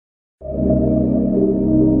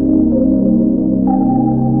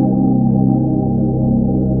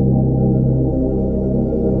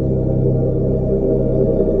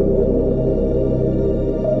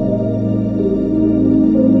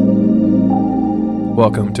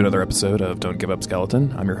Welcome to another episode of Don't Give Up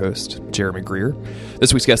Skeleton. I'm your host, Jeremy Greer.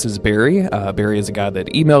 This week's guest is Barry. Barry is a guy that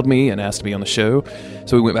emailed me and asked to be on the show,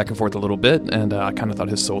 so we went back and forth a little bit, and I kind of thought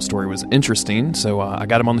his soul story was interesting, so I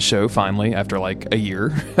got him on the show finally after like a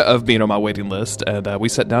year of being on my waiting list, and we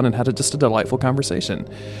sat down and had just a delightful conversation.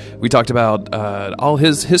 We talked about all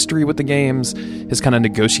his history with the games, his kind of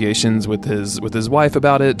negotiations with his wife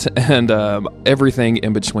about it, and everything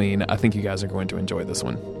in between. I think you guys are going to enjoy this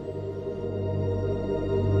one.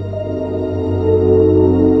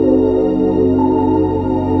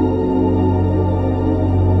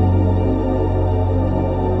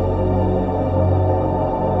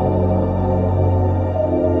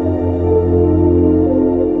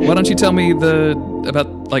 Why don't you tell me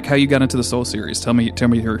about like how you got into the Soul series? Tell me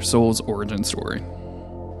your Soul's origin story.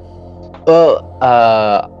 Well,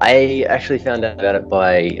 I actually found out about it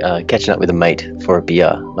by catching up with a mate for a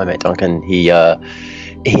beer. My mate Duncan.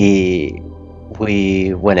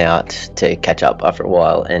 We went out to catch up after a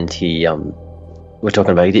while, and we're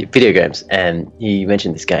talking about video games, and he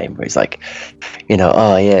mentioned this game where he's like,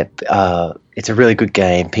 it's a really good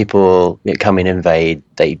game. People come in and invade,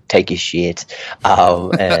 they take your shit,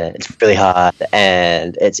 and it's really hard,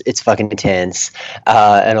 and it's fucking intense,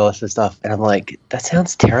 and all this sort of stuff. And I'm like, that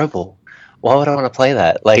sounds terrible. Why would I want to play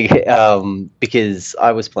that? Like, because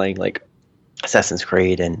I was playing like Assassin's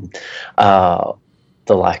Creed and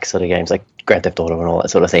the like sort of games, like Grand Theft Auto and all that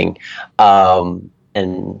sort of thing, and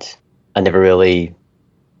I never really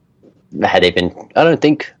I don't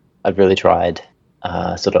think I'd really tried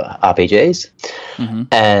sort of RPGs. Mm-hmm.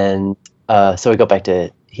 And so we got back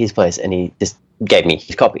to his place, and he just gave me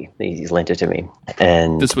his copy. He's lent it to me.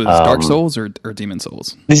 And this was Dark Souls or Demon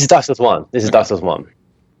Souls? This is Dark Souls 1. Dark Souls 1.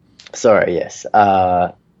 Sorry, yes.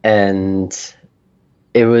 And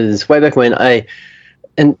it was way back when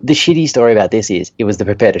and the shitty story about this is it was the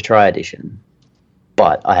Prepare to Try edition,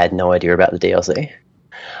 but I had no idea about the DLC.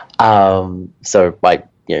 So I,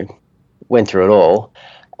 went through it all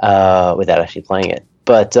without actually playing it.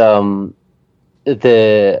 But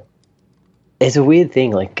it's a weird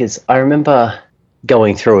thing, like, because I remember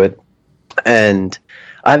going through it, and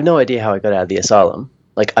I have no idea how I got out of the asylum.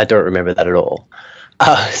 Like, I don't remember that at all.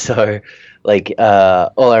 So, like,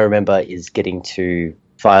 all I remember is getting to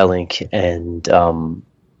Firelink and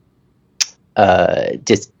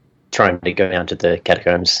just trying to go down to the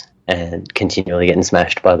catacombs and continually getting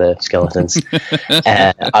smashed by the skeletons.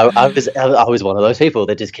 And I was one of those people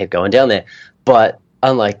that just kept going down there. But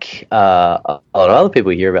unlike a lot of other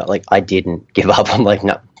people you hear about, like, I didn't give up. I'm like,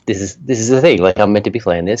 no, this is the thing. Like, I'm meant to be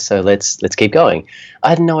playing this, so let's keep going. I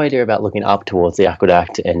had no idea about looking up towards the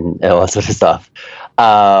aqueduct and all that sort of stuff.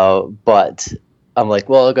 But I'm like,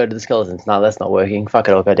 well, I'll go to the skeletons. No, that's not working. Fuck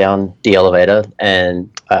it, I'll go down the elevator.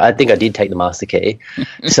 And I think I did take the master key.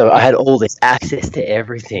 So I had all this access to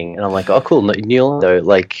everything. And I'm like, oh, cool, New Orlando,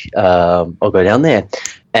 like, I'll go down there.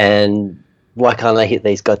 And why can't I hit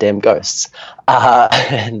these goddamn ghosts?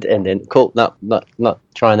 And then, cool, no, not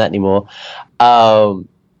trying that anymore. And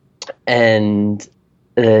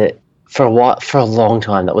for a long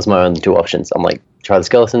time, that was my only two options. I'm like, try the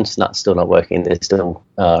skeletons, still not working, they're still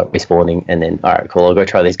respawning, and then, all right, cool, I'll go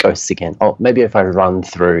try these ghosts again. Oh, maybe if I run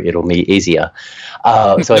through, it'll be easier.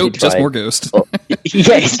 So nope, I did try, just more ghosts.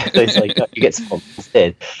 Yeah, exactly. It's like, no, you get spawned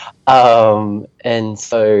instead. And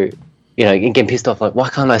so, getting pissed off, like, why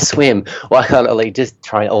can't I swim? Why can't I, like, just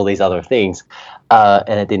try all these other things?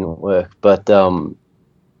 And it didn't work. But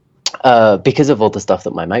because of all the stuff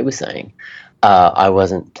that my mate was saying, I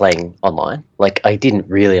wasn't playing online. Like, I didn't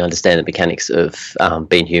really understand the mechanics of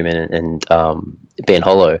being human and being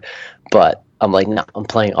hollow. But I'm like, no, I'm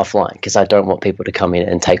playing offline because I don't want people to come in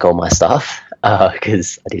and take all my stuff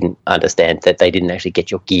because I didn't understand that they didn't actually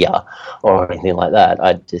get your gear or anything like that.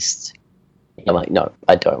 I'm like, no,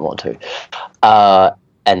 I don't want to.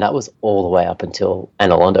 And that was all the way up until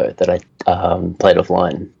Analondo that I played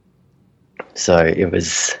offline. So it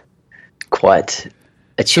was quite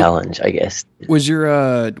a challenge, I guess. Was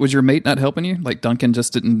your mate not helping you? Like, Duncan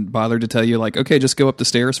just didn't bother to tell you, like, okay, just go up the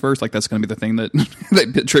stairs first? Like, that's going to be the thing that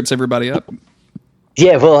that trips everybody up?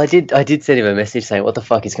 Yeah, well, I did send him a message saying, what the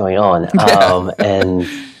fuck is going on? And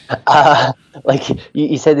like,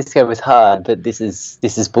 you said this game was hard, but this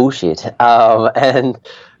is bullshit. And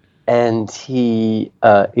he's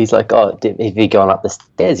like, oh, have you gone up the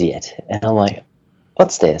stairs yet? And I'm like,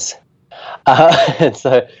 what stairs? And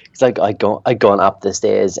so he's like, I'd gone up the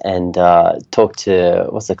stairs and talked to,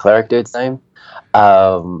 what's the cleric dude's name?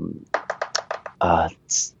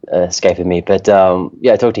 It's escaping me, but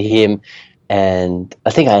I talked to him, and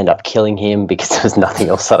I think I ended up killing him because there was nothing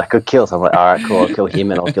else that I could kill. So I'm like, all right, cool, I'll kill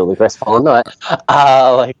him and I'll kill the Crestfallen Knight.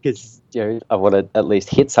 Because I want to at least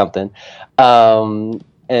hit something. And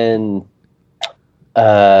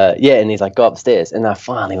he's like, go upstairs. And I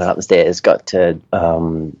finally went up the stairs, got to I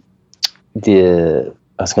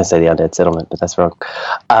was going to say the Undead Settlement, but that's wrong.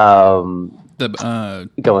 Go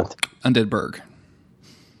on. Undead Burg.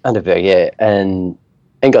 Undead Burg, yeah.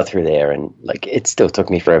 And got through there, and like it still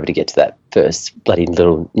took me forever to get to that first bloody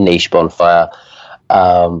little niche bonfire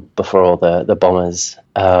before all the bombers.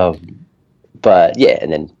 But yeah,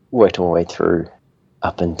 and then worked my way through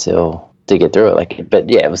up until to get through it.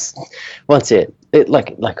 It was once it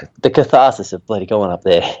like the catharsis of bloody going up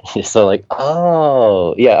there. You're so like,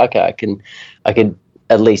 oh yeah, okay, I can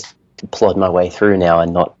at least plod my way through now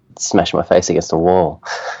and not smash my face against the wall.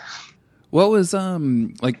 What was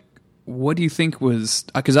what do you think was,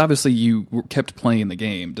 because obviously you kept playing the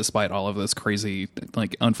game despite all of this crazy,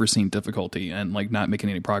 like, unforeseen difficulty and, like, not making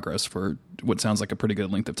any progress for what sounds like a pretty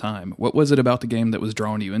good length of time. What was it about the game that was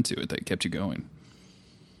drawing you into it that kept you going?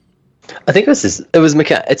 I think it's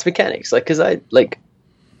mechanics. Like, because I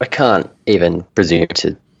can't even presume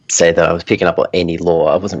to say that I was picking up on any lore.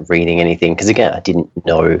 I wasn't reading anything because, again, I didn't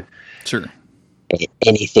know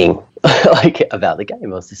anything like about the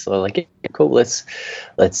game. I was just sort of like, yeah, cool, let's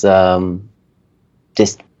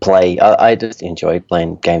just play. I just enjoy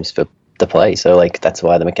playing games for the play, so like that's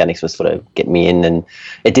why the mechanics was sort of getting me in, and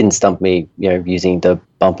it didn't stump me, using the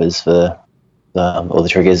bumpers for or the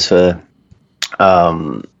triggers for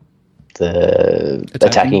the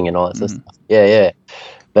attacking and all that sort of stuff. Yeah.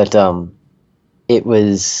 But it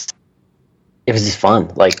was just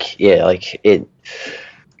fun.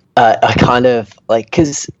 I kind of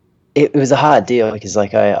because it was a hard deal because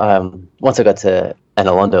I once I got to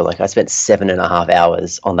Analondo, I spent 7.5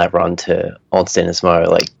 hours on that run to Ornstein and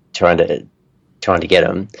Smough, trying to get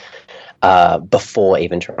them before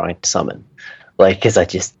even trying to summon, because I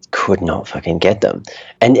just could not fucking get them.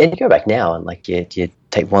 And you go back now and you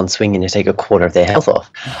take one swing and you take a quarter of their health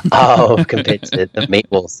off compared to the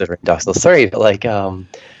meatballs that are in Dark Souls 3.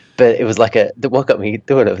 But it was what got me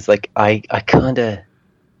doing it was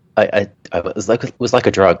it was like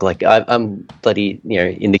a drug. I'm bloody,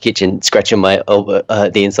 in the kitchen scratching my elbow,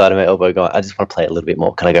 the inside of my elbow, going, I just want to play a little bit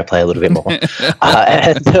more. Can I go play a little bit more?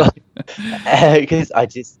 Because I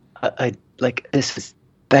this was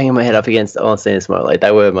banging my head up against Ornstein and Smough.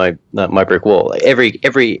 They were my brick wall. Every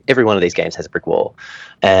one of these games has a brick wall,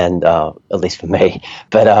 and at least for me.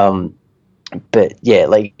 But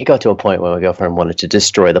yeah, it got to a point where my girlfriend wanted to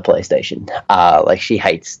destroy the PlayStation. She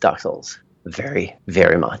hates Dark Souls very,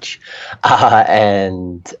 very much,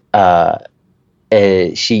 and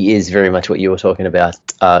she is very much what you were talking about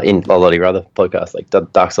in a lot of your other podcasts, like the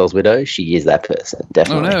Dark Souls Widow. She is that person,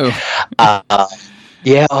 definitely. Oh no!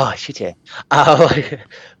 Yeah. Oh shit. Yeah.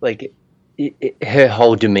 Her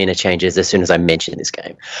whole demeanor changes as soon as I mention this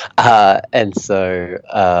game, and so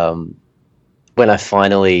when I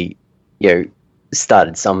finally,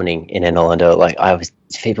 started summoning in Analondo,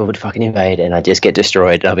 people would fucking invade and I just get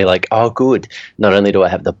destroyed. And I'll be like, oh, good. Not only do I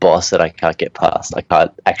have the boss that I can't get past, I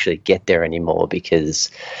can't actually get there anymore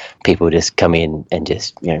because people just come in and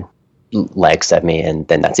just, lag stab me, and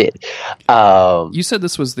then that's it. You said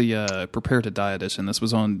this was the Prepare to Die edition. This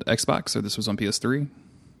was on Xbox, or this was on PS3?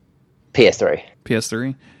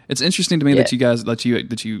 PS3. It's interesting to me that you guys that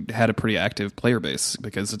you had a pretty active player base,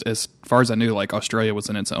 because as far as I knew, Australia was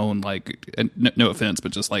in its own no offense,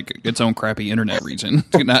 but just its own crappy internet region,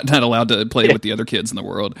 not allowed to play with the other kids in the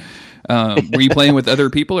world. Were you playing with other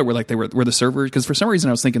people, or were the servers? Because for some reason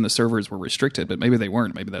I was thinking the servers were restricted, but maybe they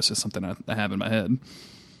weren't. Maybe that's just something I have in my head.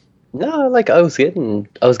 No, I was getting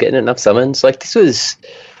enough summons. This was,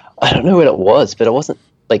 I don't know when it was, but it wasn't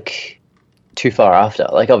too far after.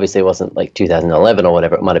 Obviously it wasn't 2011 or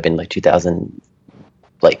whatever. It might have been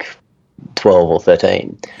 2012 or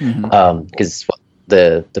 13. Because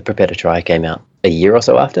the Prepare to Try came out a year or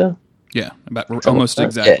so after. Yeah, about almost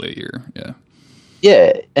exactly a year. Yeah.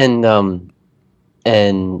 Yeah, and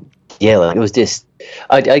it was just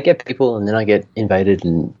I get people and then I get invaded,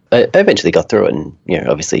 and I eventually got through it and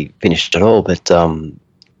obviously finished it all. But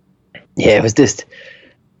it was just,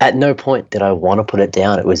 at no point did I want to put it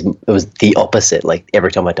down. It was the opposite.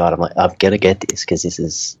 Every time I died, I'm like, I've got to get this because this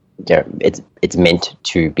is, it's meant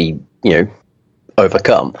to be,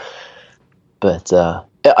 overcome. But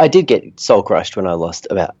I did get soul crushed when I lost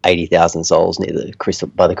about 80,000 souls near the crystal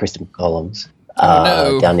columns.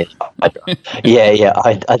 No. Down near yeah.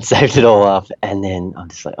 I'd saved it all up, and then I'm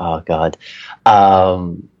just like, oh god.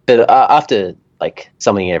 But after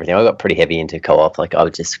summoning and everything, I got pretty heavy into co-op. I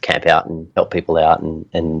would just camp out and help people out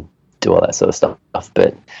and do all that sort of stuff.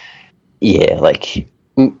 But yeah, like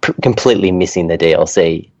completely missing the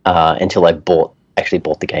DLC until I actually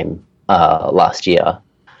bought the game last year,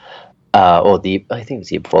 I think it was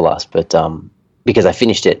the year before last. But because I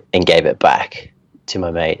finished it and gave it back to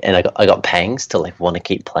my mate, and I got pangs to like want to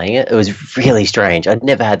keep playing it. It was really strange. I'd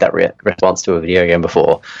never had that response to a video game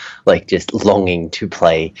before, like just longing to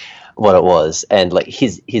play what it was. And like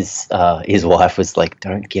his wife was like,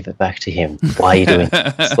 "Don't give it back to him. Why are you doing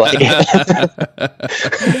this?" Like,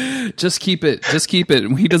 just keep it.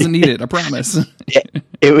 He doesn't need it. I promise. Yeah,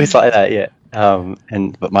 it was like that. Yeah.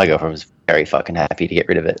 But my girlfriend was very fucking happy to get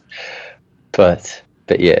rid of it.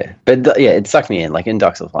 But yeah, it sucked me in, like in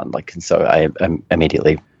Dark Souls 1, like, and so I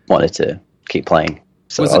immediately wanted to keep playing.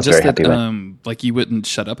 So was I was it just very happy that, like, you wouldn't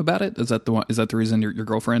shut up about it? Is that the reason your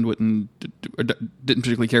girlfriend didn't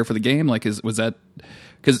particularly care for the game? Like, was that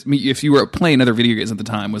because if you were playing other video games at the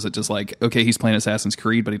time, was it just like, okay, he's playing Assassin's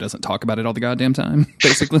Creed, but he doesn't talk about it all the goddamn time,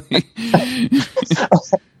 basically?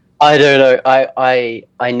 I don't know.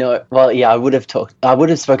 I know. Well, yeah, I would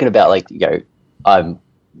have spoken about, like, I'm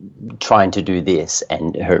trying to do this,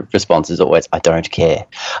 and her response is always, "I don't care."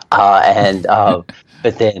 But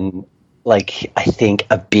then, like, I think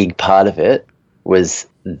a big part of it was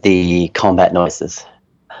the combat noises.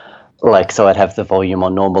 Like, so I'd have the volume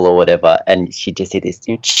on normal or whatever, and she'd just hear this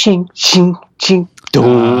ching, ching, ching,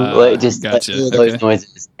 dong, like, just gotcha. like, all those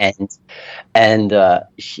noises. And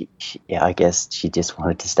she, I guess she just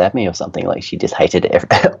wanted to stab me or something. Like, she just hated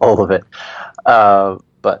all of it.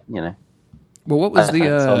 But, you know. Well, what was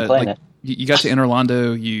so like, you got to Enter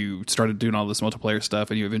Londo, you started doing all this multiplayer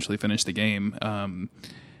stuff, and you eventually finished the game.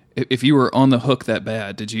 If you were on the hook that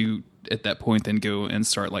bad, did you at that point then go and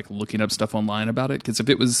start like looking up stuff online about it? Because if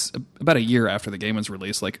it was about a year after the game was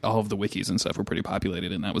released, like all of the wikis and stuff were pretty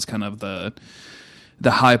populated, and that was kind of the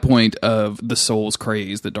high point of the Souls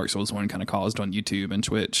craze that Dark Souls 1 kind of caused on YouTube and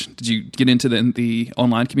Twitch. Did you get into the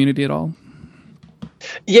online community at all?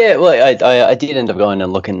 Yeah, well, I did end up going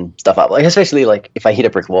and looking stuff up. Like, especially like if I hit a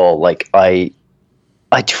brick wall, like I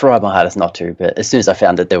tried my hardest not to, but as soon as I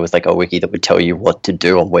found that there was like a wiki that would tell you what to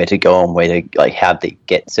do and where to go and where to, like, how to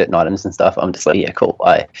get certain items and stuff, I'm just like, yeah, cool.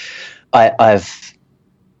 I've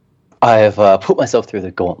put myself through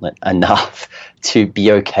the gauntlet enough to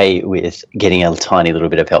be okay with getting a tiny little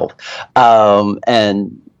bit of help.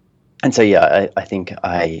 And so yeah, I think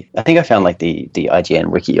I found like the IGN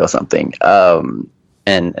wiki or something.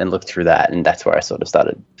 And looked through that, and that's where I sort of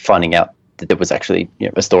started finding out that there was actually, you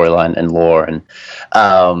know, a storyline and lore, and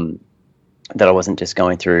that I wasn't just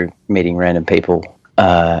going through meeting random people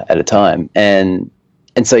at a time. And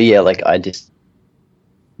so yeah, like I just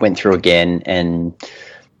went through again and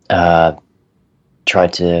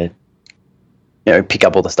tried to, you know, pick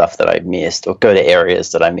up all the stuff that I missed or go to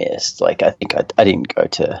areas that I missed. Like I think I didn't go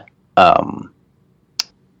to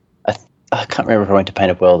I can't remember if I went to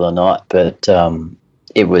Painted World or not, but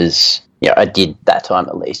it was, yeah, I did that time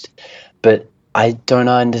at least. But I don't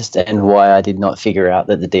understand why I did not figure out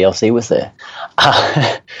that the DLC was there.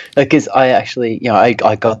 Because I actually, you know, I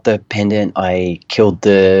got the pendant, I killed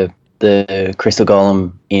the crystal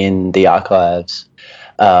golem in the archives.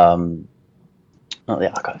 Not the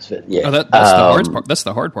archives, but yeah. Oh, that's the hard part. That's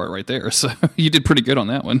the hard part right there. So you did pretty good on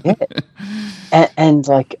that one. Yeah. And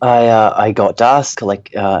like I got dusk,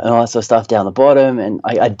 like and all that sort of stuff down the bottom, and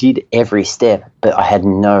I did every step, but I had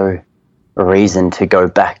no reason to go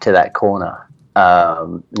back to that corner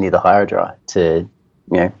near the Hydra to,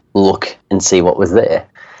 you know, look and see what was there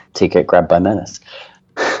to get grabbed by Menace.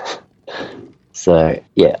 So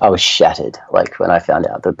yeah, I was shattered, like, when I found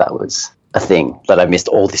out that was a thing, that I missed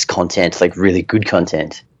all this content, like really good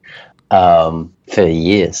content, for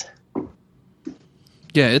years.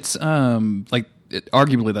 Yeah, it's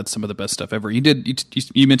arguably that's some of the best stuff ever. You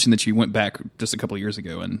mentioned that you went back just a couple of years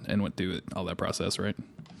ago and went through all that process, right?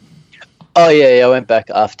 Oh yeah, I went back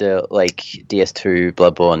after like DS2,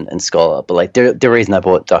 Bloodborne, and Scholar. But like the reason I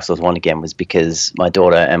bought Dark Souls 1 again was because my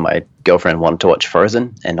daughter and my girlfriend wanted to watch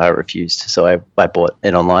Frozen, and I refused, so I bought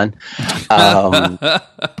it online.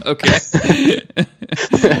 Okay.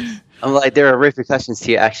 I'm like, there are repercussions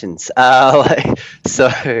to your actions. So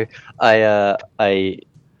they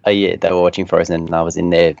were watching Frozen, and I was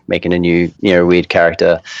in there making a new, you know, weird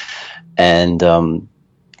character, and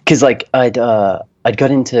because like I'd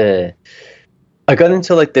got into like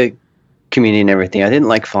the community and everything. I didn't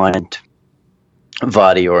like find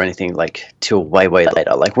Vardy or anything like till way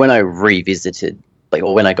later. Like when I revisited, like,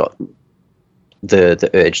 or when I got the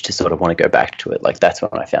urge to sort of want to go back to it, like that's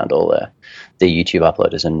when I found all the YouTube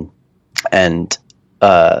uploaders and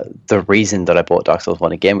the reason that I bought Dark Souls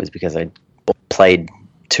 1 again was because I played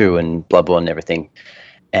 2 and Bloodborne and everything,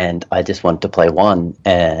 and I just wanted to play one.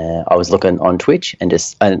 I was looking on Twitch, and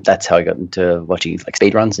that's how I got into watching like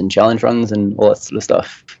speed runs and challenge runs and all that sort of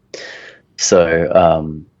stuff.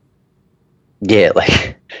 So yeah,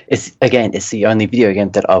 like it's the only video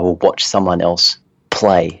game that I will watch someone else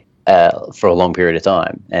play for a long period of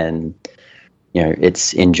time, and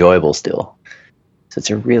it's enjoyable still. So it's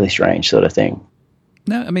a really strange sort of thing.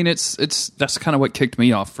 No, I mean that's kind of what kicked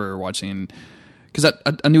me off for watching, because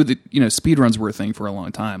I knew that speedruns were a thing for a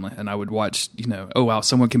long time, and I would watch oh wow,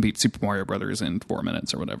 someone can beat Super Mario Brothers in 4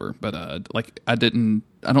 minutes or whatever. But like I don't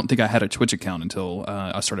think I had a Twitch account until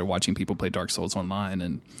I started watching people play Dark Souls online,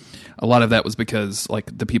 and a lot of that was because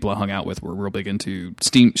like the people I hung out with were real big into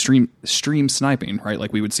stream sniping, right?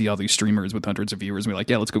 Like we would see all these streamers with hundreds of viewers, and we're like,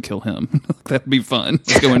 yeah, let's go kill him. That'd be fun.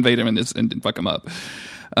 Let's go invade him and fuck him up.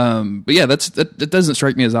 But yeah, that doesn't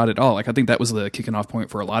strike me as odd at all. Like I think that was the kicking off point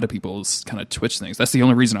for a lot of people's kind of Twitch things. That's the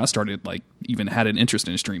only reason I started like even had an interest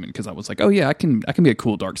in streaming, because I was like, oh yeah, I can be a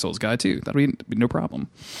cool Dark Souls guy too. That'd be no problem.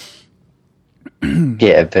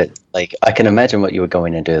 Yeah, but like I can imagine what you were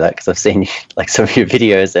going to do that, because I've seen like some of your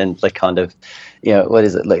videos and like kind of what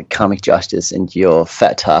is it, like Karmic Justice and your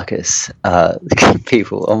Fat Tarkus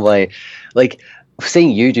people. I'm like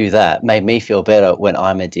seeing you do that made me feel better when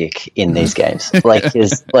I'm a dick in these games. Because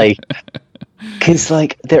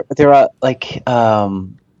there are like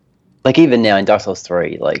even now in Dark Souls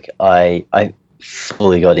 3, like I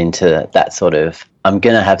fully got into that sort of, I'm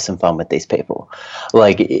going to have some fun with these people.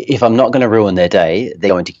 Like if I'm not going to ruin their day,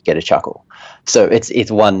 they're going to get a chuckle. So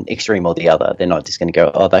it's one extreme or the other. They're not just going to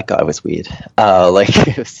go, oh, that guy was weird.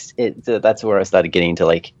 That's where I started getting into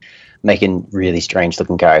like making really strange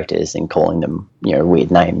looking characters and calling them, weird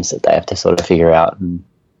names that they have to sort of figure out and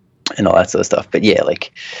all that sort of stuff. But yeah,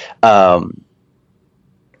 like, well,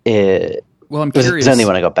 I'm curious. It was only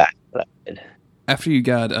when I got back that I did. After you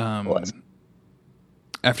got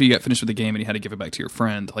finished with the game and you had to give it back to your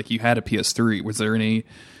friend, like you had a PS3, was there any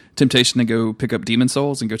temptation to go pick up Demon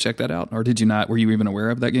Souls and go check that out? Or did you not? Were you even aware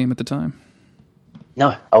of that game at the time?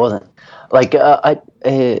 No, I wasn't. Like, I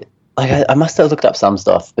must have looked up some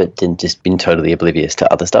stuff, but then just been totally oblivious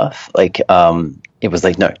to other stuff. Like, it was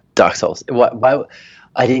like, no, Dark Souls. Why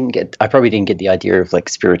I probably didn't get the idea of like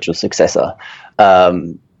spiritual successor,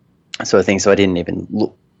 sort of thing. So I didn't even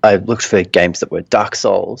look. I looked for games that were Dark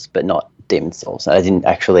Souls, but not Demon Souls. I didn't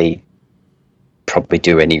actually probably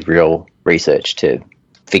do any real research to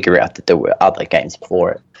figure out that there were other games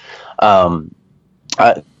before it.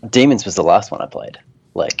 Demons was the last one I played.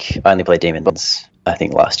 Like, I only played Demons, I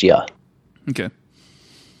think, last year. Okay.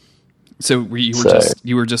 So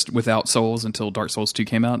you were just without Souls until Dark Souls 2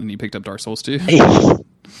 came out, and you picked up Dark Souls 2?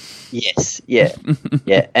 Yes, yeah,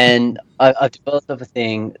 yeah. And I've developed a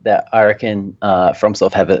thing that I reckon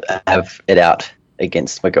FromSoft have it out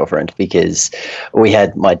against my girlfriend, because we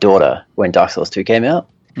had my daughter when Dark Souls 2 came out,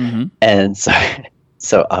 and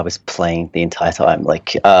so I was playing the entire time.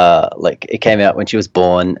 Like it came out when she was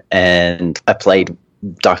born, and I played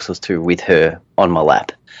Dark Souls 2 with her on my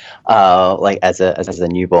lap, like as a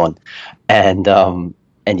newborn,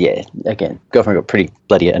 and yeah, again, girlfriend got pretty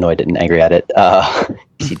bloody annoyed and angry at it.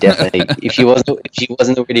 She definitely, if she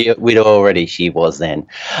wasn't a widow already, she was then.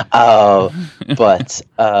 But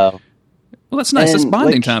well, that's nice. That's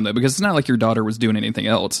bonding time though, because it's not like your daughter was doing anything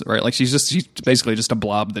else, right? Like she's basically just a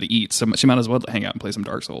blob that eats. So she might as well hang out and play some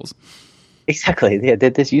Dark Souls. Exactly. Yeah,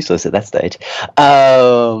 they're useless at that stage.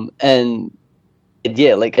 And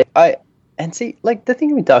yeah, like see, like the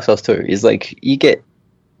thing with Dark Souls 2 is like you get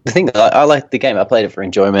the thing that I like the game. I played it for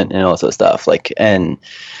enjoyment and all that sort of stuff. Like, and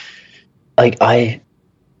like I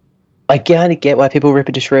kind of get why people rip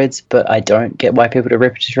it to shreds, but I don't get why people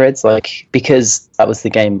rip it to shreds. Like, because that was the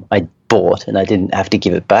game I bought and I didn't have to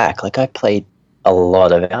give it back. Like, I played a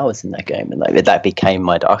lot of hours in that game, and like that became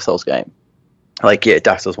my Dark Souls game. Like, yeah,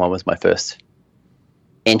 Dark Souls 1 was my first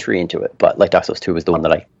entry into it, but like Dark Souls 2 was the one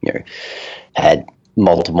that I had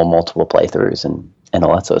multiple playthroughs and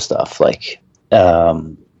all that sort of stuff. Like,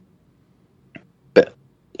 but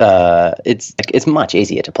it's much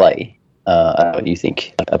easier to play. I don't know what you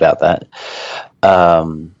think about that.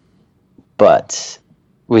 But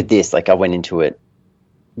with this, like, I went into it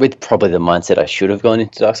with probably the mindset I should have gone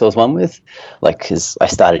into Dark Souls 1 with, like, because I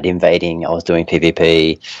started invading, I was doing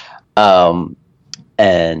PvP,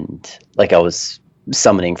 and like I was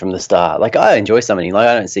summoning from the start. Like, I enjoy summoning. Like,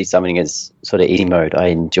 I don't see summoning as sort of easy mode.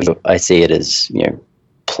 I see it as,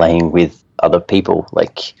 playing with other people.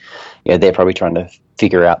 Like, they're probably trying to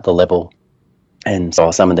figure out the level, and so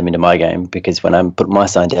I'll summon them into my game, because when I'm putting my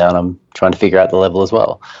sign down, I'm trying to figure out the level as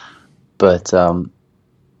well. But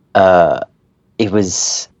it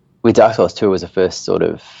was, with Dark Souls 2 was the first sort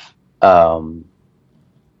of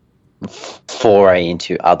foray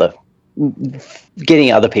into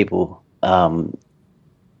getting other people,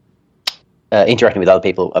 interacting with other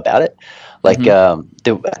people about it. Like at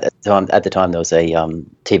the time there was a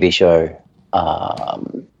TV show,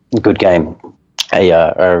 Good Game,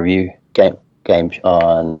 a review game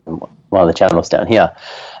on one of the channels down here,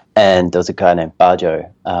 and there was a guy named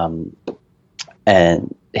Barjo,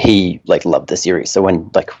 and he like loved the series. So when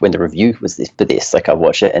the review was for this, like I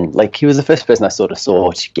watched it, and like he was the first person I sort of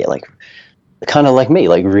saw to get like kind of like me,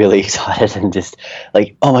 like really excited and just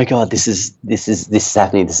like, oh my god, this is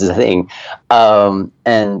happening, this is a thing. And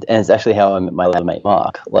it's actually how I met my lab mate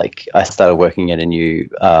Mark. Like I started working at a new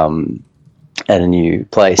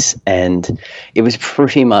place, and it was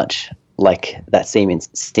pretty much like that scene in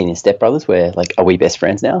Step Brothers where like, are we best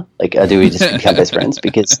friends now? Like, do we just become best friends?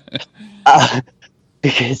 Because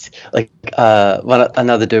like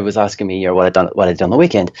another dude was asking me, what I'd done on the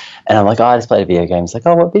weekend, and I'm like, I just played a video game. He's like,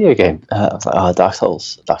 oh, what video game? I was like, Dark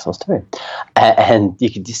Souls 2. And you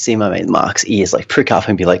could just see my mate Mark's ears like prick up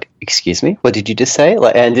and be like, excuse me, what did you just say?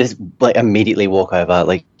 Like, and just like immediately walk over,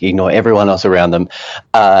 like ignore everyone else around them,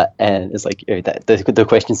 and it's like, the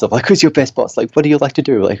questions of like, who's your best boss? Like, what do you like to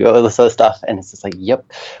do? Like all this sort of stuff, and it's just like, yep,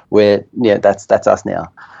 that's us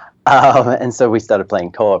now. And so we started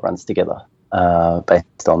playing co-op runs together.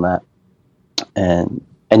 Based on that, and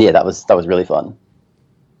yeah, that was really fun.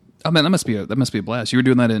 Oh man, that must be a blast. You were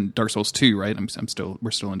doing that in Dark Souls 2, right?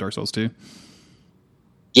 We're still in Dark Souls 2.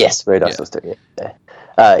 Yes, we're in Dark Souls 2. Yeah,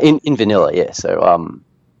 in vanilla. Yeah, so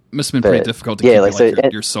must have been pretty difficult to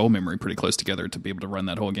keep your soul memory pretty close together to be able to run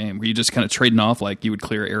that whole game. Were you just kind of trading off, like you would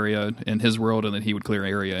clear area in his world and then he would clear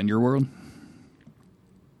area in your world?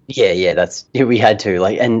 Yeah, we had to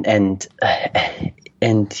like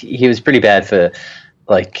and he was pretty bad for,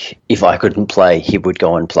 like, if I couldn't play, he would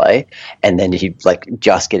go and play, and then he'd, like,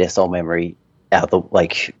 just get his soul memory out the,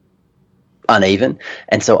 like, uneven,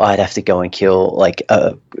 and so I'd have to go and kill, like,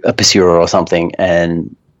 a pursuer or something,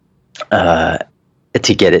 and to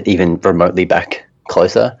get it even remotely back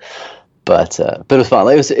closer. But it was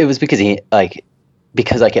fun. It was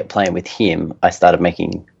because I kept playing with him, I started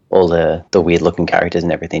making all the weird looking characters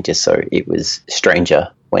and everything, just so it was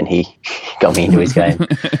stranger when he got me into his game.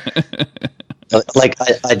 Like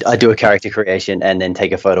I do a character creation and then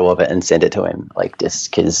take a photo of it and send it to him, like just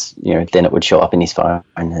because then it would show up in his phone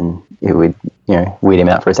and it would weird him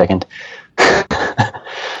out for a second.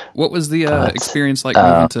 What was the experience like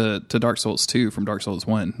moving to Dark Souls 2 from Dark Souls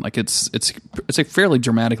 1? Like it's a fairly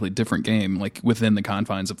dramatically different game, like within the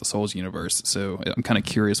confines of the Souls universe. So I'm kind of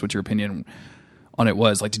curious what your opinion on it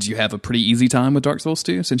was. Like, did you have a pretty easy time with Dark Souls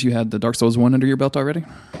 2 since you had the Dark Souls 1 under your belt already?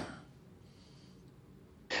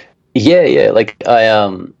 Yeah. Like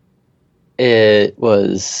it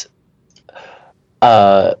was,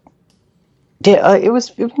 it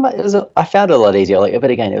was. I found it a lot easier. Like,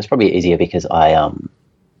 but again, it was probably easier because I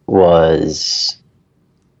was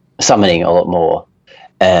summoning a lot more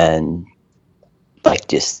and like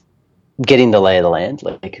just getting the lay of the land.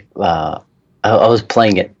 Like, I was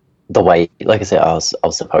playing it the way, like I said, I was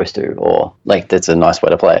supposed to, or like that's a nice way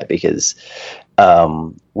to play it, because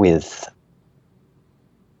with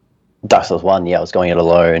Dark Souls 1, I was going it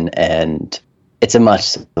alone, and it's a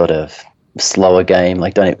much sort of slower game.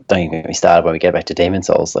 Like, don't even get me started when we get back to Demon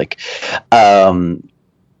Souls. Like, and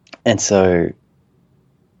so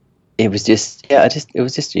it was just, it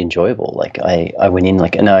was just enjoyable. Like I went in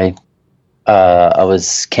like, and I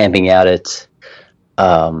was camping out at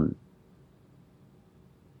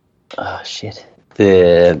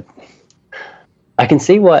I can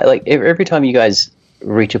see why, like, every time you guys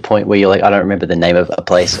reach a point where you're like, I don't remember the name of a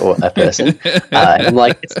place or a person, I'm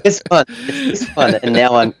like, it's fun, and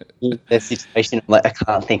now I'm in that situation, I'm like, I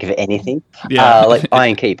can't think of anything. Like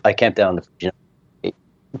Iron Keep, I camped out on the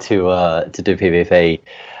to do PvP,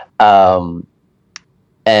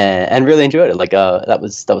 and really enjoyed it. Like that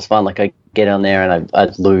was fun. Like, I get on there and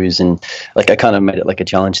I'd lose, and like I kind of made it like a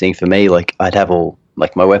challenge thing for me. Like, I'd have all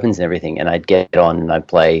like my weapons and everything, and I'd get on and I'd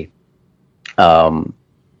play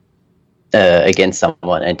against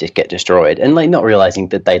someone and just get destroyed, and like not realizing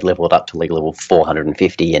that they'd leveled up to like level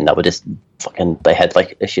 450 and they were just they had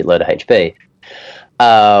like a shitload of HP.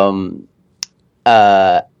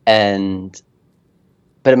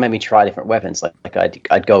 But it made me try different weapons. Like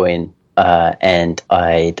I'd go in and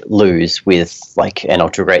I'd lose with like an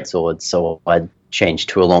ultra great sword, so I'd change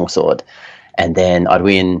to a long sword, and then I'd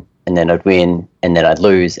win, and then I'd win, and then I'd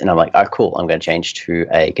lose, and I'm like, oh, cool, I'm going to change to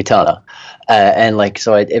a katana. And like,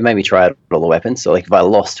 so it made me try out all the weapons. So like, if I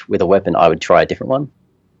lost with a weapon, I would try a different one.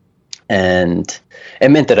 And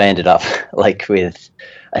it meant that I ended up like with,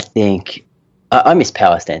 I think I miss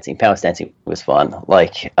power stancing. Power stancing was fun.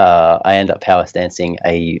 Like I ended up power stancing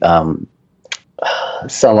a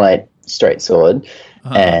Sunlight Straight Sword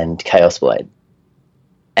and Chaos Blade,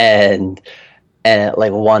 and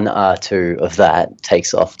like one R2 of that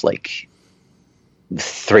takes off like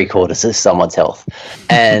 3/4 of someone's health,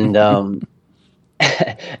 and and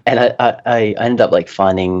I ended up like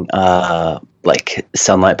finding like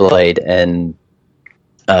Sunlight Blade and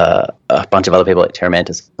a bunch of other people like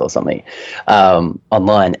Terramantis or something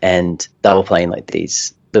online, and they were playing like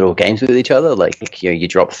these little games with each other. Like you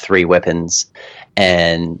drop 3 weapons,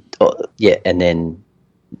 and then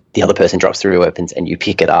the other person drops 3 weapons, and you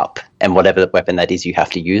pick it up, and whatever weapon that is, you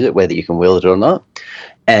have to use it, whether you can wield it or not.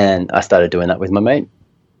 And I started doing that with my mate,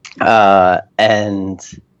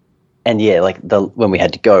 and yeah, like when we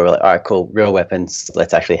had to go, we're like, all right, cool, real weapons,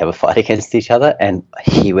 let's actually have a fight against each other. And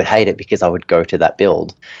he would hate it because I would go to that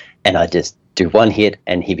build and I'd just do one hit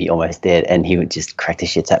and he'd be almost dead, and he would just crack the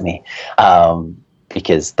shits at me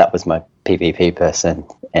because that was my PvP person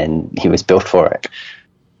and he was built for it.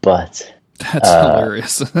 But that's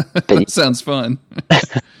hilarious. That sounds fun.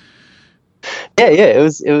 yeah, it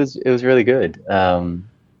was really good.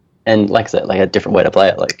 And like I said, like a different way to play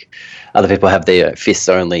it. Like other people have their fists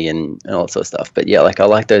only and all that sort of stuff. But yeah, like I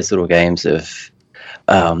like those little games of,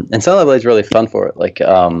 and Sunlight Blade's really fun for it. Like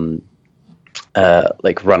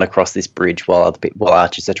run across this bridge while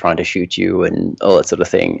archers are trying to shoot you and all that sort of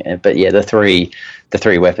thing. But yeah, the three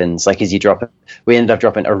weapons, like as you drop it, we ended up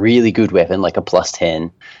dropping a really good weapon, like a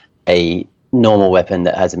 +10, a normal weapon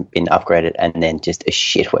that hasn't been upgraded, and then just a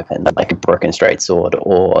shit weapon like a broken straight sword,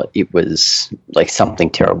 or it was like something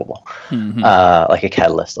terrible, like a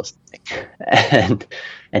catalyst or something.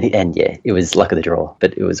 And yeah, it was luck of the draw,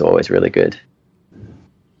 but it was always really good.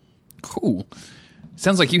 Cool.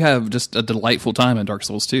 Sounds like you have just a delightful time in Dark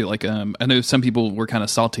Souls 2. Like I know some people were kind of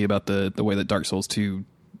salty about the way that Dark Souls 2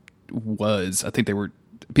 was. I think they were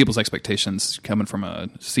people's expectations coming from a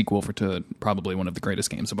sequel to probably one of the greatest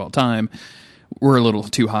games of all time were a little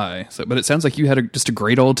too high. So, but it sounds like you had just a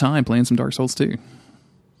great old time playing some Dark Souls 2.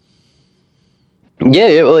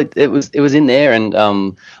 Yeah, well, it was in there, and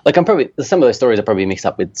like I'm probably some of those stories are probably mixed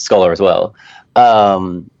up with Scholar as well,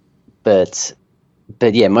 but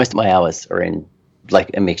yeah, most of my hours are in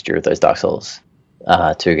like a mixture of those Dark Souls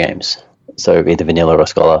 2 games, so either vanilla or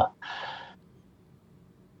Scholar,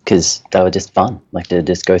 because they were just fun, like to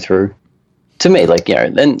just go through. To me, like, you know,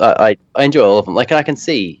 and I enjoy all of them. Like I can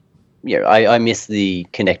see, you know, I miss the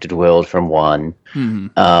connected world from 1.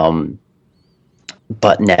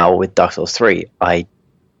 But now with Dark Souls 3, I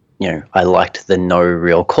liked the no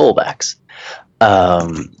real callbacks.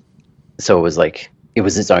 So it was like, it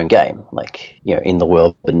was its own game, like, you know, in the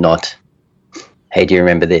world, but not, hey, do you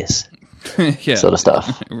remember this? Yeah. Sort of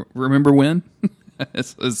stuff. Remember when? Yeah,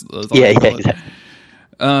 exactly.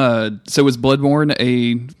 So was Bloodborne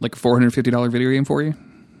a $450 video game for you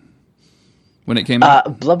when it came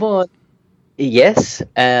out? Bloodborne, yes,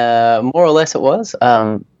 more or less it was.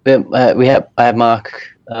 I had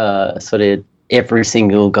Mark sort of every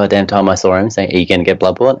single goddamn time I saw him saying, "Are you going to get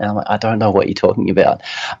Bloodborne?" And I'm like, I don't know what you're talking about.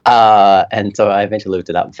 And so I eventually looked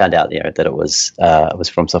it up and found out, you know, that it was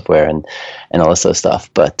From Software and all this sort of stuff.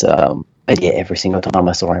 But yeah, every single time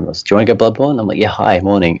I saw him, was, "Do you want to get Bloodborne?" I'm like, "Yeah, hi,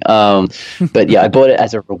 morning." But yeah, I bought it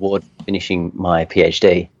as a reward for finishing my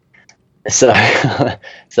PhD. So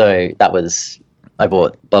that was, I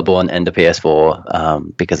bought Bloodborne and the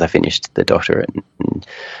PS4 because I finished the doctorate. And,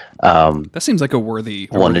 that seems like a worthy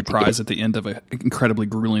prize at the end of an incredibly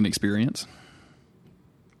grueling experience.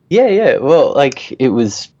 Yeah. Well, like it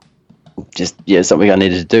was just something I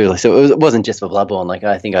needed to do. Like, so it wasn't just for Bloodborne. Like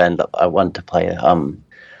I think I wanted to play a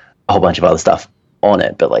whole bunch of other stuff on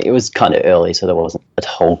it, but like it was kind of early, so there wasn't a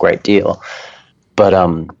whole great deal. But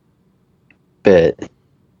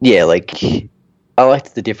yeah, like I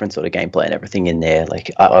liked the different sort of gameplay and everything in there.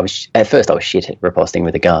 Like I was at first I was shit at riposting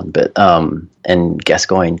with a gun, but and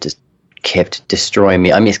Gascoigne just kept destroying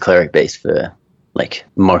me. I missed Cleric Beast for like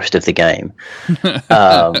most of the game.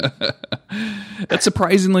 That's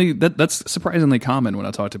surprisingly common when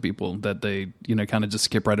I talk to people, that they, you know, kind of just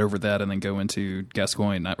skip right over that and then go into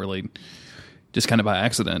Gascoigne, not really, just kind of by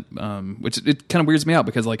accident. Which it kind of weirds me out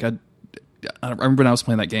because like I remember when I was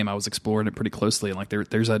playing that game, I was exploring it pretty closely, and like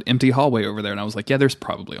there's that empty hallway over there, and I was like, yeah, there's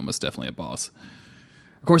probably almost definitely a boss.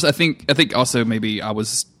 Of course, I think also maybe I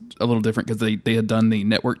was a little different because they had done the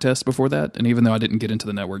network test before that, and even though I didn't get into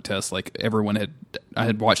the network test, like I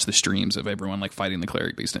had watched the streams of everyone like fighting the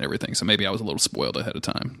Cleric Beast and everything, so maybe I was a little spoiled ahead of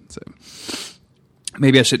time. So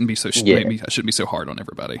maybe I shouldn't be so maybe I shouldn't be so hard on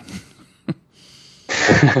everybody.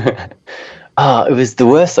 It was the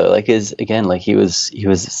worst though. Like, again, like he was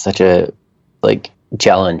such a like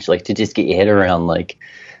challenge, like to just get your head around like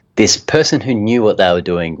this person who knew what they were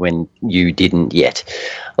doing when you didn't yet.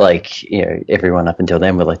 Like, you know, everyone up until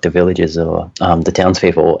then were like the villagers or the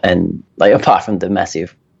townspeople, and like apart from the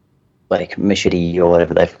massive like machete or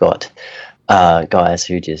whatever they've got, guys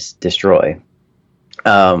who just destroy.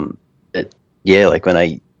 Like when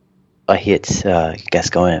I hit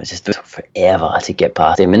Gascoigne, it was just took forever to get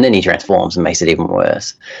past him, and then he transforms and makes it even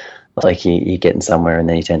worse. Like you're getting somewhere, and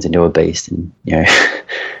then he turns into a beast, and you know,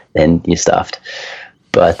 then you're stuffed.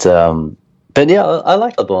 But yeah, I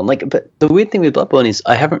like Bloodborne. Like, but the weird thing with Bloodborne is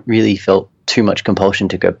I haven't really felt too much compulsion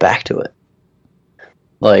to go back to it.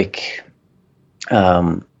 Like,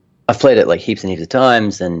 I've played it like heaps and heaps of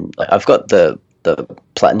times, and like, I've got the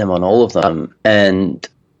platinum on all of them, and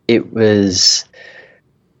it was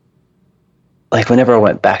like whenever I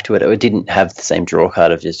went back to it, it didn't have the same draw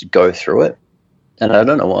card of just go through it, and I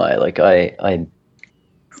don't know why. Like I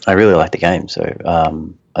really like the game,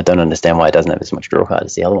 so I don't understand why it doesn't have as much draw card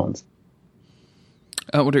as the other ones.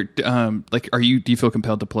 I wonder, do you feel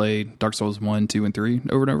compelled to play Dark Souls 1, 2, and 3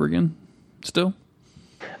 over and over again still?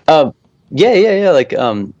 Yeah. Like,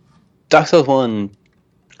 Dark Souls 1,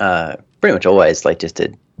 pretty much always, like, just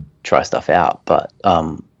to try stuff out. But,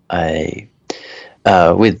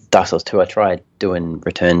 with Dark Souls 2, I tried doing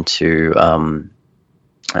Return to,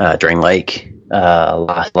 Dream Lake,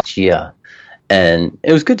 last year. And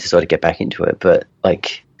it was good to sort of get back into it, but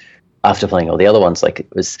like after playing all the other ones, like it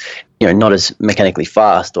was, you know, not as mechanically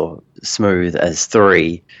fast or smooth as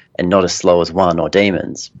 3, and not as slow as 1 or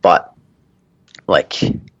Demons. But like,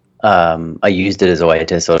 I used it as a way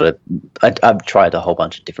to sort of. I've tried a whole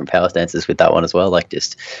bunch of different power stances with that one as well. Like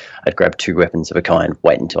just, I'd grab 2 weapons of a kind,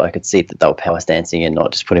 wait until I could see that they were power stancing, and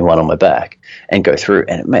not just putting one on my back, and go through.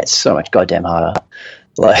 And it made it so much goddamn harder.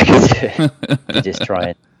 Like to just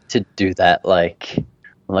try to do that. Like,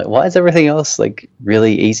 I'm like, why is everything else like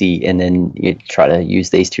really easy, and then you try to use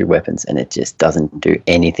these 2 weapons and it just doesn't do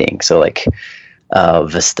anything. So like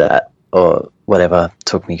Vestat or whatever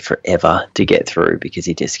took me forever to get through because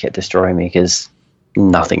he just kept destroying me because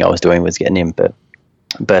nothing I was doing was getting him. But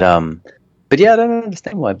yeah, I don't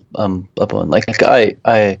understand why Bloodborne, like I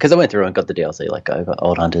because I went through and got the DLC, like I got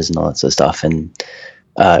Old Hunters and all that sort of stuff, and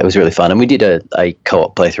it was really fun, and we did a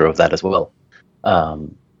co-op playthrough of that as well.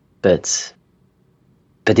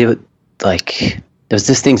 But it was, like, there was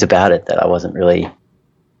just things about it that I wasn't really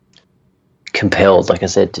compelled, like I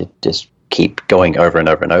said, to just keep going over and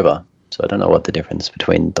over and over. So I don't know what the difference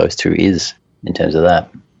between those two is in terms of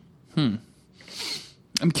that. I'm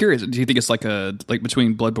curious. Do you think it's like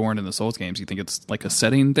between Bloodborne and the Souls games? Do you think it's like a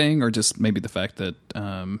setting thing, or just maybe the fact that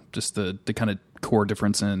just the kind of core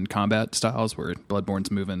difference in combat styles, where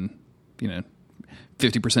Bloodborne's moving,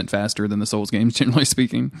 50% faster than the Souls games, generally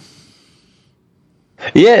speaking?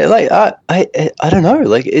 Yeah, like I don't know.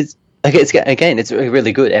 Like it's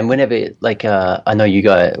really good. And whenever I know you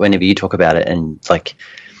guys, whenever you talk about it, and like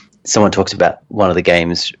someone talks about one of the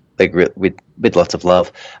games like with lots of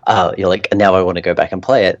love, you're like, now I want to go back and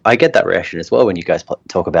play it. I get that reaction as well when you guys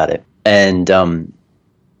talk about it, and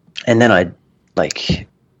then I like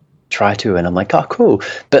try to, and I'm like, oh cool.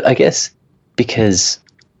 But I guess because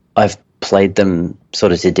I've played them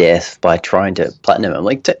sort of to death by trying to platinum them,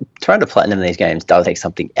 like trying to platinum these games does take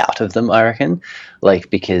something out of them, I reckon,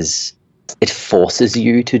 like because it forces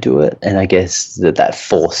you to do it, and I guess that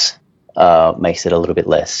force makes it a little bit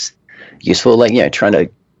less useful. Like, trying to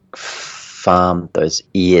farm those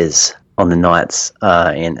ears on the knights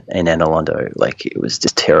in Anor, like it was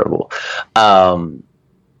just terrible. But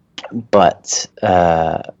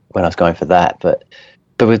when I was going for that, but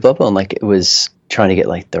with Bloodborne, like it was trying to get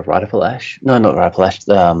like the Rite-of-Palash. No, not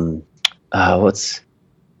Rite-of-Palash. What's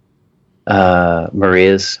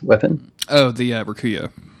Maria's weapon? Oh, the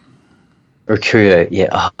Rakuyo. Rakuyo,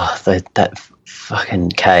 yeah. Oh, that fucking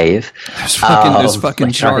cave. Those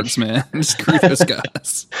fucking sharks, man. Screw those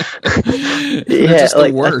guys. Yeah,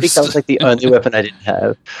 like worst. I think that was like the only weapon I didn't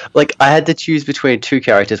have. Like I had to choose between 2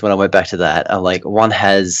 characters when I went back to that. And like one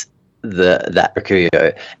has that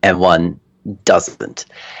Rakuyo and one doesn't,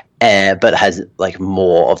 but has like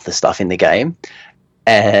more of the stuff in the game.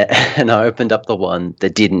 And I opened up the one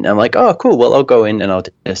that didn't. I'm like, oh cool. Well, I'll go in and I'll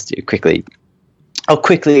just quickly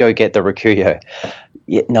go get the Rakuyo.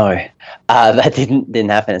 Yeah, no, that didn't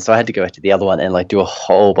happen. So I had to go back to the other one and like do a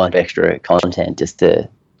whole bunch of extra content just to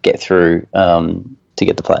get through to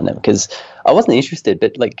get the platinum, because I wasn't interested.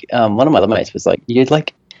 But like one of my other mates was like, "You're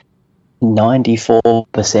like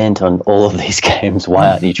 94% on all of these games. Why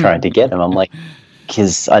aren't you trying to get them?" I'm like,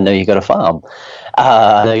 because I know you got to farm.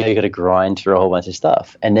 I know you got to grind through a whole bunch of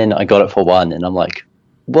stuff. And then I got it for one, and I'm like,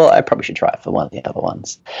 well, I probably should try it for one of the other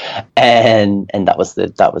ones, and that was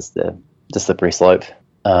the slippery slope.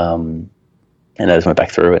 And I just went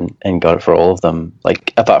back through and got it for all of them,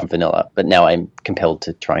 like apart from vanilla. But now I'm compelled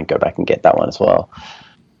to try and go back and get that one as well.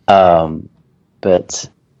 But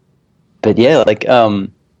yeah, like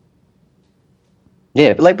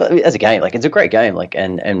yeah, but as a game, like it's a great game, like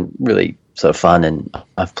and really sort of fun, and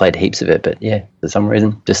I've played heaps of it. But yeah, for some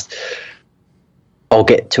reason, just I'll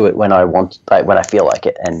get to it when I want, like when I feel like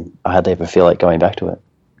it, and I hardly ever feel like going back to it.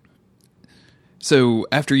 So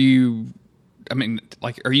after you, I mean,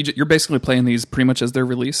 like, you're basically playing these pretty much as they're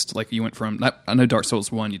released? Like, you went from, I know Dark Souls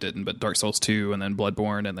 1 you didn't, but Dark Souls 2, and then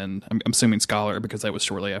Bloodborne, and then I'm assuming Scholar, because that was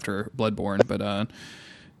shortly after Bloodborne. But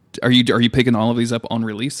are you picking all of these up on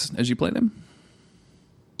release as you play them?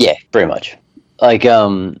 Yeah, pretty much. Like,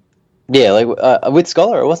 yeah, like with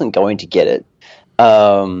Scholar, I wasn't going to get it,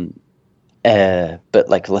 but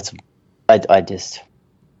like, I just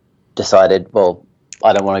decided, well,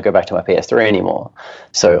 I don't want to go back to my PS3 anymore,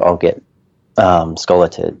 so I'll get Scholar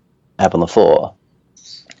to have on the 4,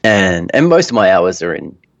 and most of my hours are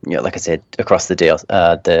in, you know, like I said, across the Dark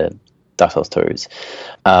Souls 2s,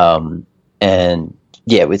 and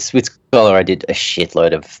yeah, with Scholar I did a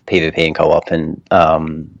shitload of PvP and co-op, and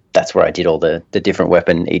that's where I did all the different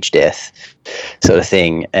weapon each death sort of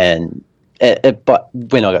thing, and but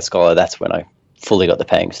when I got Scholar, that's when I fully got the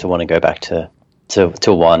pangs to want to go back to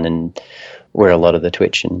 1, and where a lot of the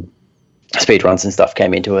Twitch and speedruns and stuff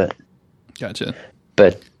came into it. Gotcha.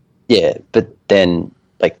 But then,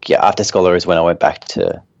 like, yeah, after Scholar is when I went back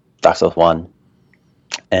to Dark Souls 1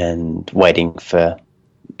 and waiting for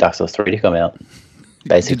Dark Souls 3 to come out,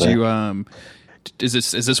 basically. Did you,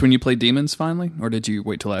 is this when you played Demons finally, or did you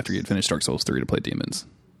wait till after you had finished Dark Souls 3 to play Demons?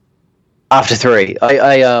 After 3.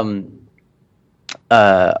 I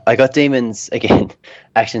got Demons, again,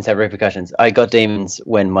 actions have repercussions. I got Demons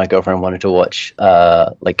when my girlfriend wanted to watch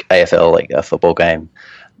like AFL, like a football game.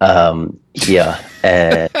 Yeah,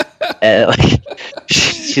 and like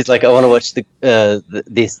she's like, I want to watch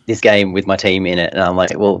this game with my team in it, and I'm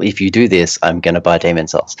like, well, if you do this, I'm gonna buy Demon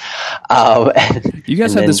Souls. You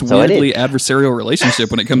guys have this weirdly adversarial relationship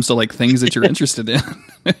when it comes to like things that you're interested in.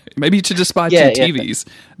 Maybe you should just buy two TVs.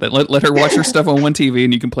 That let her watch her stuff on one TV,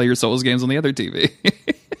 and you can play your Souls games on the other TV.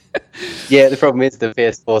 Yeah, the problem is the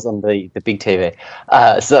PS4's on the big TV,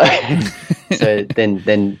 so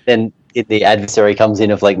then the adversary comes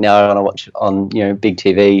in of like, no, I want to watch it on, you know, big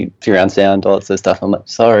TV, surround sound, all that sort of stuff. I'm like,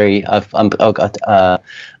 sorry, I'm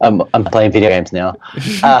playing video games now.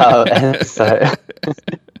 So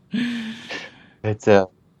it's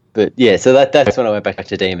but yeah, so that's when I went back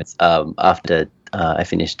to Demons after I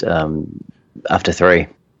finished after 3.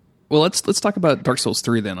 Well, let's talk about Dark Souls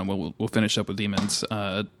 3 then, and we'll finish up with Demons.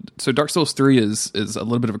 So Dark Souls 3 is a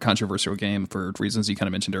little bit of a controversial game for reasons you kind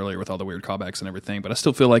of mentioned earlier with all the weird callbacks and everything, but I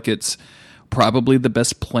still feel like it's probably the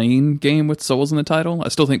best playing game with Souls in the title. I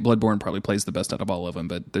still think Bloodborne probably plays the best out of all of them,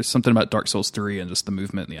 but there's something about Dark Souls 3 and just the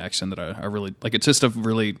movement and the action that I really like. It's just a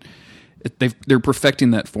really... They're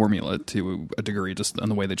perfecting that formula to a degree, just on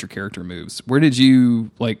the way that your character moves. Where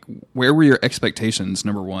were your expectations,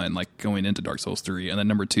 number one, like going into Dark Souls 3, and then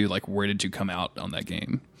number 2, like where did you come out on that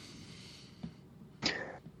game?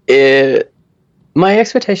 My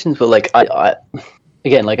expectations were like, I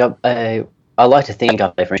like to think I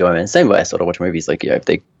play for enjoyment. Same way I sort of watch movies. Like, you know, if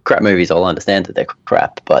they're crap movies, I'll understand that they're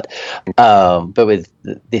crap. But with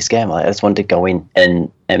this game, I just wanted to go in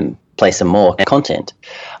and play some more content.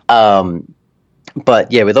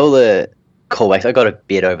 But yeah, with all the callbacks, I got a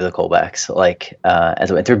bit over the callbacks, like as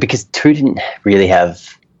I went through, because 2 didn't really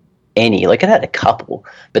have any. Like, it had a couple,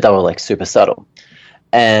 but they were like super subtle.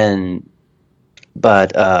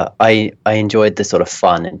 But I enjoyed the sort of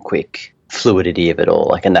fun and quick fluidity of it all.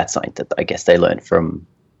 Like, and that's something that I guess they learned from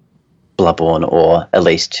Bloodborne, or at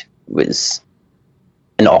least was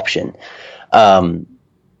an option. But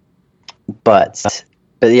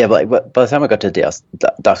yeah, but by the time I got to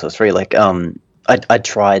Dark Souls 3, like I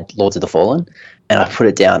tried Lords of the Fallen, and I put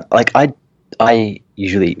it down. Like, I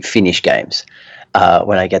usually finish games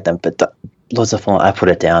when I get them, but Lords of the Fallen, I put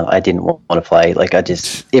it down. I didn't want to play. Like,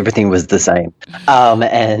 everything was the same,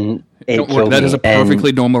 and it killed me. That is a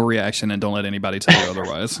perfectly normal reaction, and don't let anybody tell you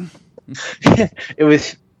otherwise. It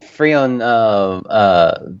was free on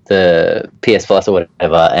the PS Plus or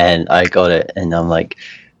whatever, and I got it, and I'm like,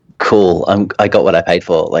 cool, I got what I paid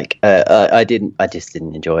for. Like, I just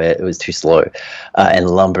didn't enjoy it. It was too slow and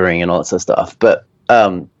lumbering and all that sort of stuff. But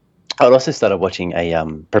I also started watching a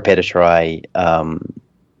Prepare to Try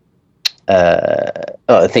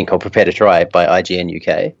a thing called Prepare to Try by IGN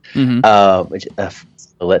UK, which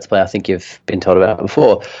Let's Play I think you've been told about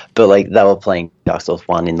before, but like they were playing Dark Souls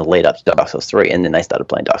 1 in the lead up to Dark Souls 3, and then they started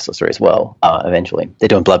playing Dark Souls 3 as well. Eventually, they're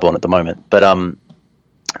doing Bloodborne at the moment, but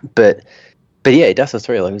yeah, Dark Souls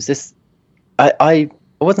 3 like was this. I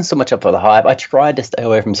wasn't so much up for the hype. I tried to stay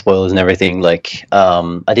away from spoilers and everything. Like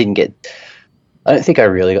I don't think I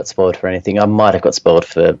really got spoiled for anything. I might have got spoiled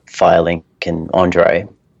for Firelink and Andre,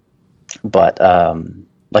 but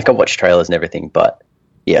like I watched trailers and everything. But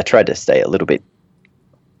yeah, I tried to stay a little bit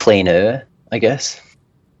cleaner, I guess,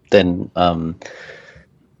 than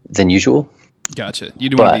usual. Gotcha. You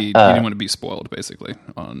didn't want to be spoiled, basically.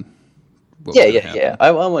 On yeah.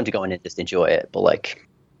 I wanted to go in and just enjoy it, but like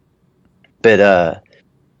I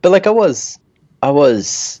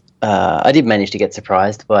did manage to get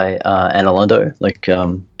surprised by Anor Londo, like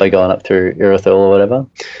by going up through Irithyll or whatever.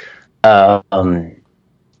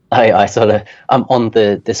 I sort of I'm on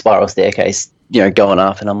the spiral staircase, going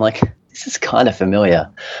up, and I'm like, this is kind of familiar.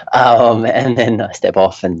 And then I step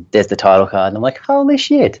off, and there's the title card, and I'm like, holy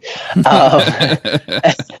shit! And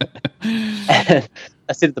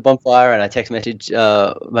I sit at the bonfire, and I text message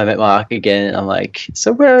my mate Mark again, and I'm like,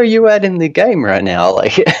 so where are you at in the game right now?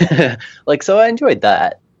 Like, so I enjoyed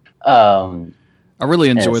that. I really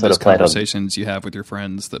enjoy those conversations you have with your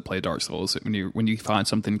friends that play Dark Souls when you find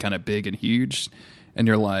something kind of big and huge, and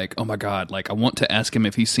you're like, oh my god, like I want to ask him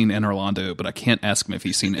if he's seen Anor Londo, but I can't ask him if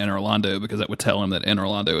he's seen Anor Londo because that would tell him that Anor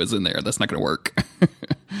Londo is in there. That's not going to work.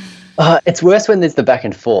 It's worse when there's the back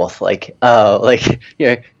and forth.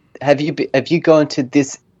 Have you gone to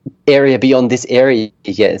this area beyond this area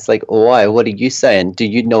yet? It's like, why? What are you saying? Do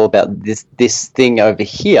you know about this thing over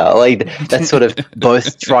here? Like that's sort of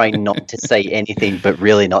both trying not to say anything but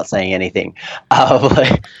really not saying anything.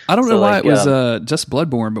 I don't know why it was just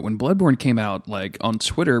Bloodborne, but when Bloodborne came out, like on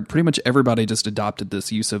Twitter, pretty much everybody just adopted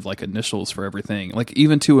this use of like initials for everything, like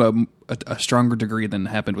even to a stronger degree than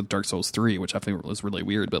happened with Dark Souls 3, which I think was really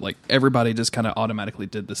weird. But like everybody just kind of automatically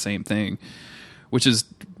did the same thing, which is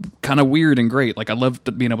kind of weird and great. Like I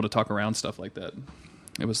loved being able to talk around stuff like that.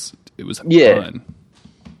 It was fun.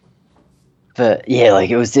 But yeah, like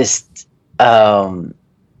it was just I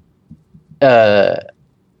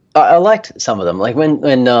liked some of them. Like when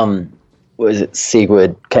what was it,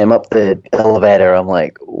 Sigurd came up the elevator, I'm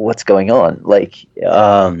like, what's going on? Like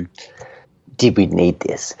did we need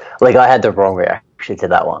this? Like I had the wrong reaction to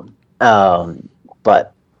that one.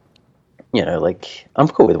 But like I'm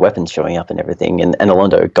cool with weapons showing up and everything, and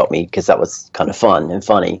Alondo got me because that was kind of fun and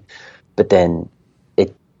funny. But then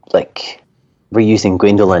it, like, reusing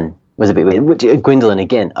Gwendolyn was a bit weird. Gwendolyn,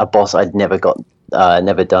 again, a boss I'd never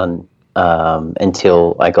done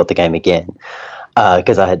until I got the game again,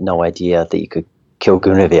 because I had no idea that you could kill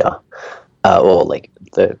Guinevere, or like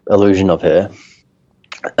the illusion of her.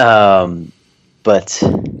 But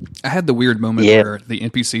I had the weird moment where the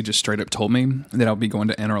NPC just straight up told me that I'll be going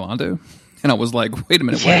to Anor Londo. And I was like, wait a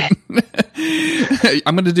minute, what?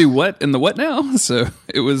 I'm going to do what in the what now? So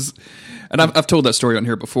it was, and I've told that story on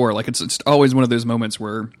here before. Like it's always one of those moments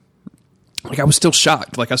where, like, I was still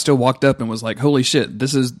shocked. Like I still walked up and was like, holy shit,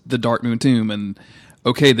 this is the Darkmoon Tomb, and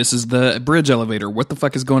okay, this is the bridge elevator. What the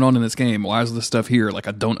fuck is going on in this game? Why is this stuff here? Like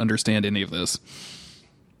I don't understand any of this.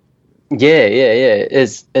 Yeah.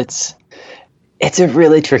 It's a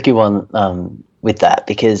really tricky one with that,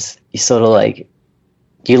 because you sort of like,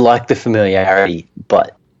 you like the familiarity,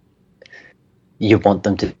 but you want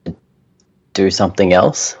them to do something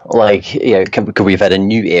else. Like, could we have had a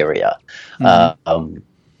new area? Mm-hmm.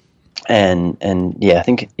 And yeah, I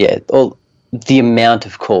think, all the amount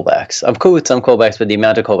of callbacks. I'm cool with some callbacks, but the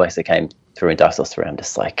amount of callbacks that came through in Dark Souls 3, I'm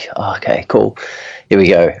just like, oh, okay, cool. Here we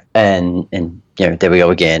go. And there we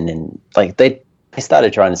go again. And like they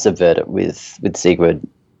started trying to subvert it with Sigurd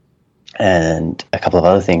and a couple of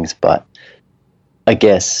other things, but I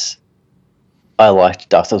guess I liked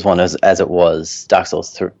Dark Souls 1 as it was. Dark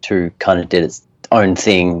Souls 2 kind of did its own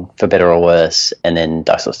thing, for better or worse, and then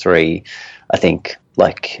Dark Souls 3, I think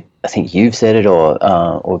you've said it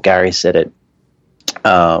or Gary said it,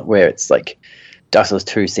 where it's like Dark Souls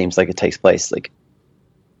 2 seems like it takes place like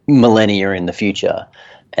millennia in the future,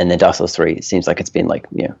 and then Dark Souls 3 seems like it's been like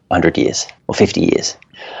 100 years or 50 years.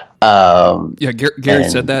 Gary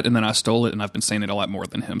said that, and then I stole it, and I've been saying it a lot more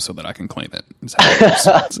than him so that I can claim it.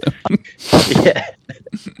 Yeah,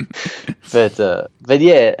 but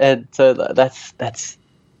yeah, and so that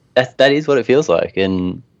is what it feels like,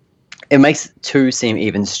 and it makes 2 seem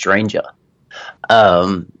even stranger,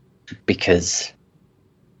 because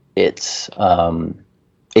it is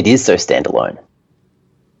so standalone.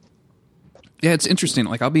 Yeah, it's interesting.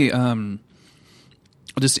 Like I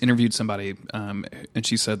just interviewed somebody, and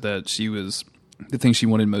she said that she was the thing she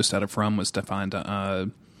wanted most out of From was to find.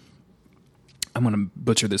 I'm going to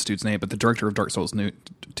butcher this dude's name, but the director of Dark Souls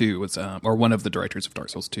 2 was, or one of the directors of Dark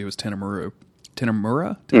Souls 2 was Tenemura.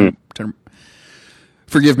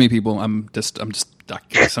 Forgive me, people.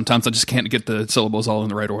 Sometimes I just can't get the syllables all in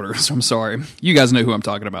the right order, so I'm sorry. You guys know who I'm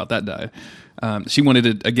talking about. That guy. She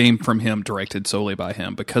wanted a game from him directed solely by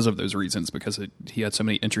him because of those reasons, because he had so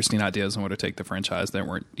many interesting ideas on where to take the franchise that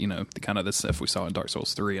weren't, the kind of the stuff we saw in Dark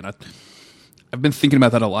Souls 3. And I've been thinking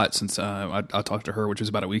about that a lot since I talked to her, which was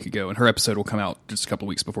about a week ago, and her episode will come out just a couple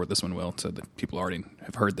weeks before this one will, so that people already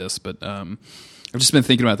have heard this. But I've just been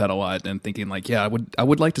thinking about that a lot and thinking like, yeah, I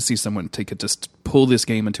would like to see someone just pull this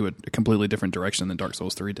game into a completely different direction than Dark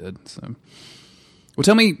Souls 3 did. So, well,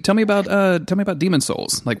 tell me about Demon's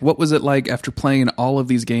Souls. Like, what was it like after playing all of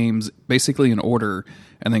these games basically in order,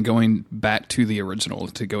 and then going back to the original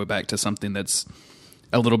to go back to something that's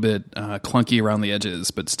a little bit clunky around the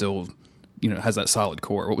edges, but still, has that solid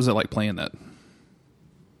core? What was it like playing that?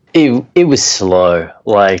 It was slow.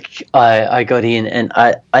 Like I got in and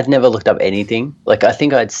I'd never looked up anything. Like I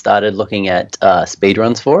think I'd started looking at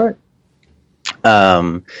speedruns for it.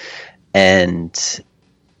 And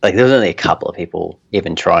like there was only a couple of people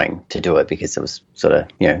even trying to do it because it was sort of,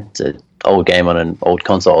 it's an old game on an old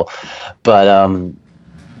console. But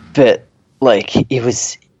like it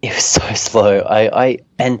was so slow. But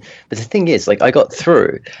the thing is, like I got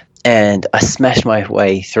through and I smashed my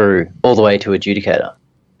way through all the way to Adjudicator.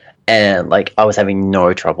 And like I was having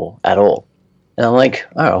no trouble at all, and I'm like,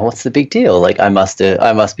 oh, what's the big deal? Like I must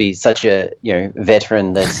be such a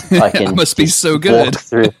veteran that I can. I must be so good.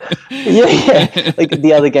 Through. yeah. Like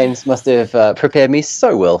the other games must have prepared me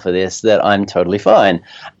so well for this that I'm totally fine.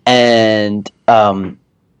 And then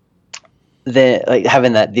like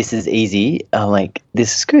having that, this is easy. I'm like,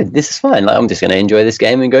 this is good. This is fine. Like I'm just going to enjoy this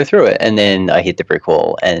game and go through it. And then I hit the brick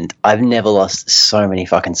wall, and I've never lost so many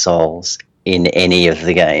fucking souls in any of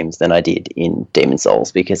the games than I did in Demon's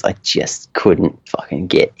Souls, because I just couldn't fucking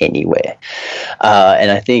get anywhere. And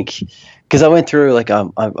I think because I went through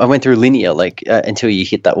I went through linear until you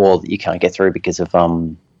hit that wall that you can't get through because of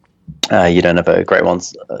you don't have a Great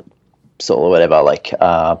One's soul or whatever,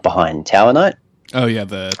 behind Tower Knight. Oh yeah,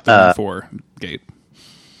 the 4 gate.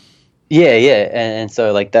 Yeah, and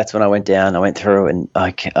so like that's when I went down. I went through and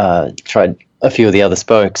tried a few of the other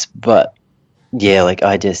spokes, but yeah, like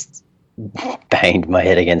I just banged my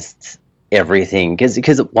head against everything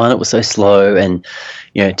because one, it was so slow, and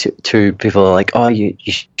two people are like, oh, you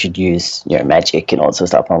should use magic and all that sort of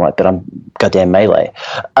stuff. And I'm like, but I'm goddamn melee,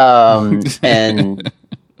 and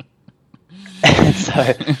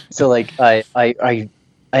so like I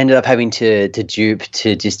ended up having to dupe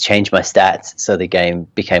to just change my stats so the game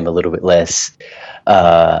became a little bit less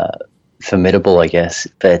formidable, I guess.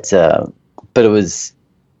 But it was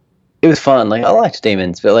fun. Like I liked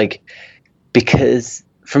Demons, but like because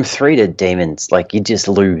from 3 to Demons, like you just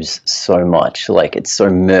lose so much. Like it's so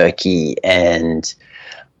murky and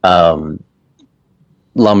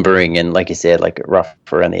lumbering, and like you said, like rough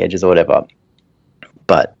around the edges or whatever.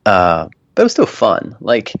 But it was still fun.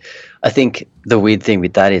 Like I think the weird thing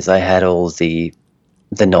with that is I had all the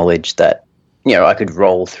knowledge that I could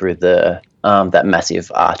roll through the that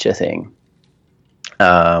massive archer thing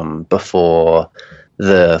before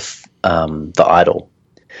the idol.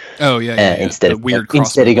 Oh yeah. Instead of weird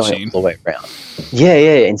instead of going machine. all the way around. Yeah.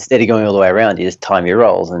 Instead of going all the way around, you just time your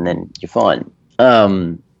rolls and then you're fine.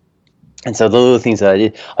 And so the little things that I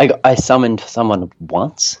did, I summoned someone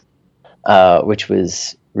once, which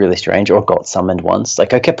was really strange, or got summoned once.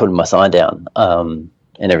 Like I kept putting my sign down and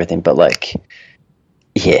everything, but like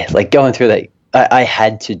going through that, I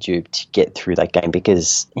had to dupe to get through that game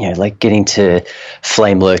because like getting to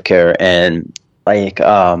Flame Lurker and like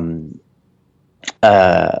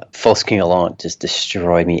False King Allant just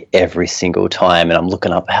destroyed me every single time, and I'm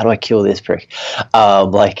looking up, how do I kill this prick?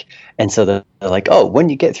 And so they're like, oh, when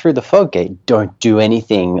you get through the fog gate, don't do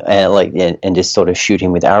anything, and just sort of shoot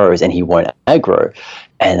him with arrows, and he won't aggro.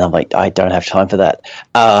 And I'm like, I don't have time for that.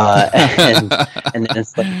 And then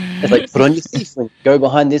it's like put on your seafling, go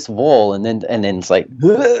behind this wall, and then it's like,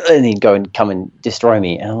 and then go and come and destroy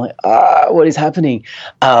me. And I'm like, what is happening?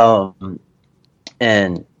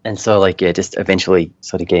 And so like, yeah, just eventually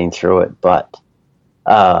sort of getting through it. But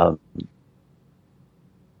yeah,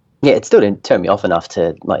 it still didn't turn me off enough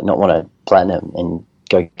to like not want to platinum and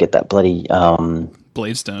go get that bloody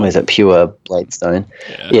Bladestone. Was it pure Bladestone?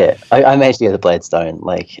 Yeah, I managed to get the Bladestone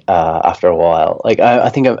like after a while. Like I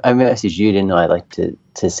think I messaged you, didn't I? Like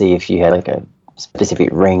to see if you had like a specific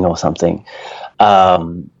ring or something.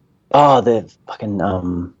 The fucking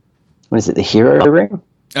what is it? The hero ring?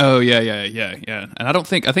 Oh yeah. And I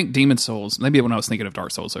think Demon Souls. Maybe when I was thinking of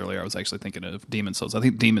Dark Souls earlier, I was actually thinking of Demon Souls. I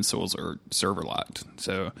think Demon Souls are server locked,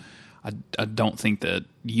 so I don't think that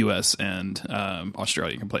U.S. and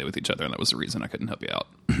Australia can play with each other, and that was the reason I couldn't help you out.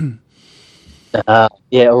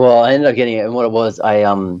 Yeah, well, I ended up getting it, and what it was,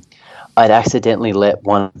 I'd accidentally let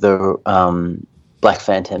one of the Black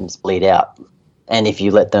Phantoms bleed out, and if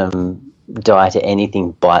you let them die to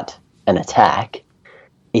anything but an attack,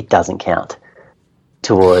 it doesn't count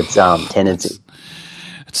towards tendency.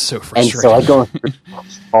 It's so frustrating. And so I'd gone through the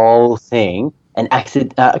whole thing, and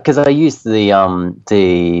because I used the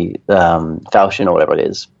falchion or whatever it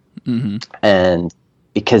is, and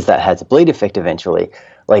because that has a bleed effect eventually.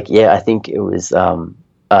 Like, yeah, I think it was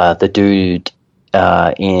the dude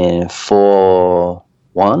in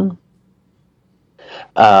 4-1,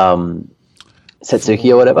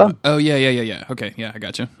 Setsuki or whatever. Oh yeah. Okay, yeah, I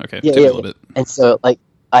got you. Okay, yeah. A little bit. And so, like,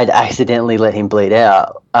 I'd accidentally let him bleed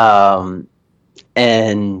out, and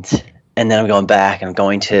then I'm going back and I'm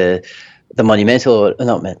going to the monumental.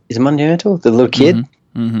 Is it monumental? The little kid.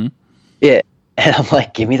 Mm-hmm. Yeah. And I'm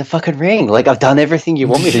like, give me the fucking ring. Like, I've done everything you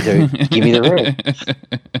want me to do. Give me the ring.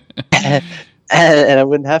 and I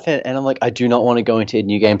wouldn't have it. And I'm like, I do not want to go into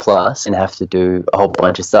New Game Plus and have to do a whole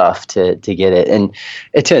bunch of stuff to get it. And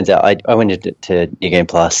it turns out I went into New Game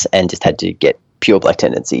Plus and just had to get pure Black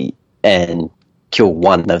Tendency and kill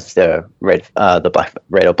one of the red or Black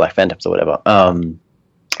Phantoms or whatever.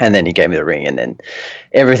 And then he gave me the ring, and then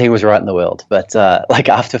everything was right in the world. But like,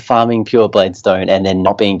 after farming pure Bladestone and then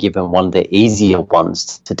not being given one of the easier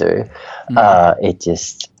ones to do, it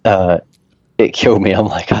just it killed me. I'm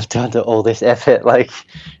like, I've done all this effort. Like,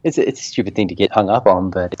 it's a stupid thing to get hung up on,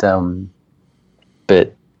 but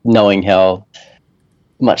knowing how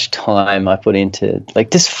much time I put into, like,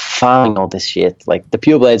 just farming all this shit, like the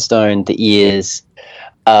pure Bladestone, the ears,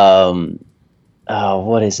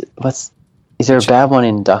 is there a bad one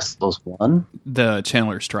in Dark Souls 1? The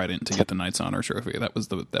Chandler's Trident to get the Knight's Honor trophy. That was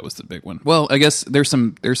the big one. Well, I guess there's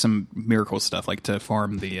some miracle stuff, like to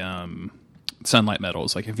farm the sunlight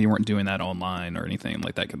medals. Like, if you weren't doing that online or anything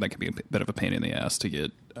like that, could be a bit of a pain in the ass to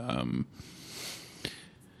get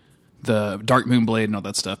the Dark Moon Blade and all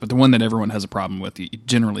that stuff. But the one that everyone has a problem with,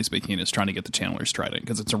 generally speaking, is trying to get the Chandler's Trident,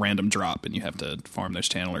 because it's a random drop and you have to farm those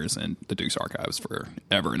channelers in the Duke's Archives for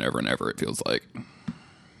ever and ever and ever, it feels like.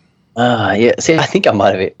 Yeah. See, I think I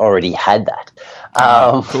might have already had that.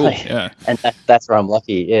 Cool. Like, yeah. And that's where I'm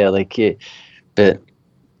lucky. Yeah. Like, yeah. But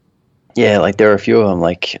yeah, like, there are a few of them,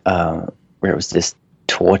 like, where it was this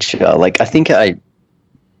torture. Like, I think I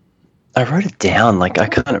wrote it down. Like, I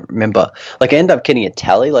can't remember. Like, I ended up getting a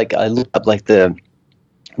tally. Like, I looked up, like, the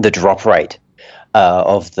drop rate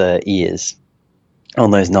of the ears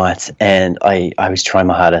on those nights, and I was trying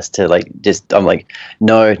my hardest to, like, I'm like,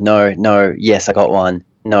 no, yes, I got one.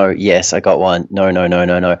 No, yes, I got one. No.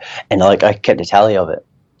 And, like, I kept a tally of it.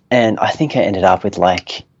 And I think I ended up with,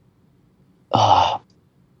 like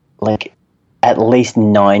at least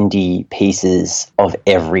 90 pieces of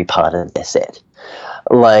every part of their set.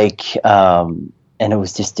 Like, and it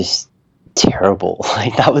was just terrible.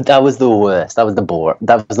 Like, that was the worst. That was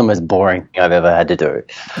the most boring thing I've ever had to do.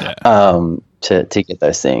 Yeah. To get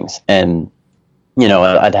those things. And, you know,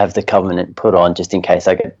 I'd have the Covenant put on just in case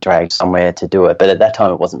I get dragged somewhere to do it. But at that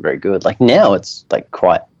time, it wasn't very good. Like, now it's, like,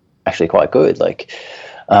 quite good. Like,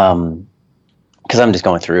 because I'm just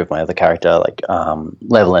going through with my other character, like,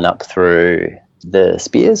 leveling up through the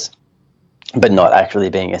spears, but not actually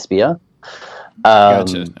being a spear.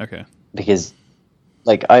 Gotcha. Okay. Because,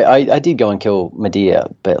 like, I did go and kill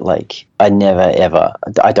Medea, but, like, I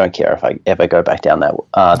don't care if I ever go back down that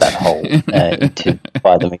hole to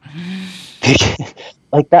buy them.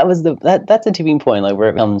 Like, that's a tipping point, like, where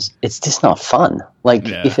it becomes, it's just not fun. Like,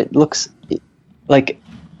 yeah. If it looks like,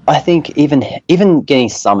 I think even getting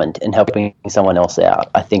summoned and helping someone else out,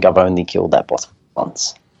 I think I've only killed that boss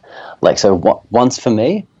once. Like, so once for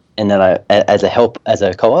me, and then as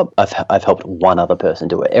a co-op, I've helped one other person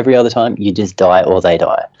do it. Every other time, you just die or they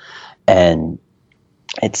die, and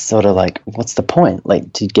it's sort of like, what's the point?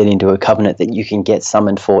 Like, to get into a covenant that you can get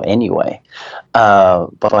summoned for anyway,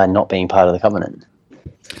 by not being part of the covenant.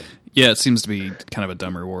 Yeah, it seems to be kind of a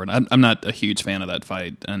dumb reward. I'm not a huge fan of that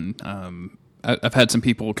fight, and I've had some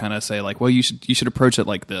people kind of say, like, well, you should approach it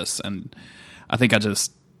like this, and I think I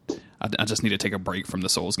just need to take a break from the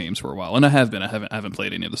Souls games for a while, and I haven't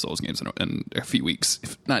played any of the Souls games in a few weeks,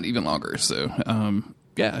 if not even longer. So,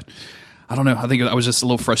 yeah, I don't know. I think I was just a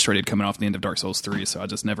little frustrated coming off the end of Dark Souls 3, so I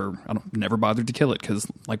never bothered to kill it, because,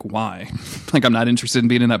 like, why? Like, I'm not interested in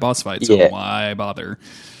being in that boss fight, so why bother?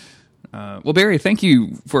 Well, Barry, thank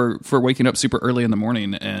you for waking up super early in the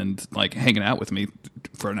morning and like hanging out with me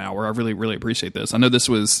for an hour. I really, really appreciate this. I know this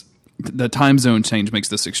was the time zone change makes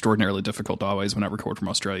this extraordinarily difficult always when I record from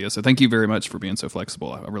Australia. So thank you very much for being so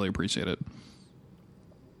flexible. I really appreciate it.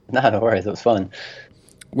 No worries. It was fun.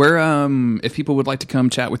 Where, if people would like to come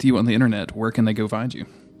chat with you on the internet, where can they go find you?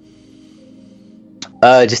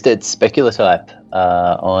 Just at Speculatype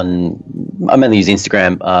I mainly use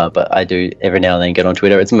Instagram, but I do every now and then get on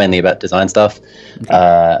Twitter. It's mainly about design stuff.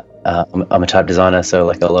 Okay. I'm a type designer, so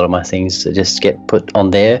like a lot of my things just get put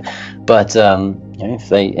on there. But if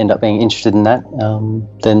they end up being interested in that,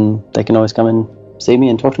 then they can always come and see me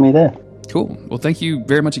and talk to me there. Cool. Well, thank you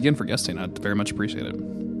very much again for guesting. I very much appreciate it.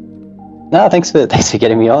 No, thanks for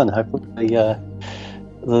getting me on. Hopefully the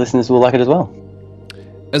listeners will like it as well.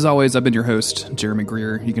 As always, I've been your host, Jeremy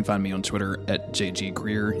Greer. You can find me on Twitter at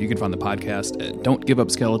JGGreer. You can find the podcast at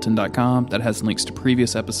don'tgiveupskeleton.com. That has links to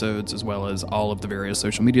previous episodes as well as all of the various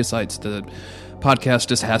social media sites the podcast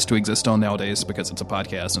just has to exist on nowadays because it's a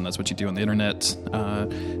podcast and that's what you do on the internet.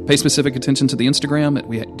 Pay specific attention to the Instagram.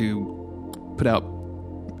 We do put out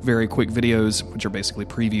very quick videos, which are basically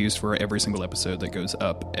previews for every single episode that goes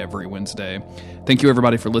up every Wednesday. Thank you,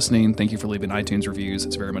 everybody, for listening. Thank you for leaving iTunes reviews.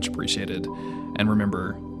 It's very much appreciated. And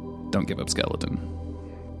remember, don't give up skeleton.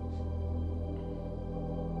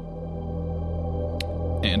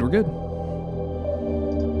 And we're good.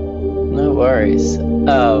 No worries.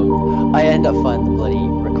 I end up finding the bloody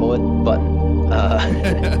record button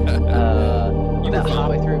about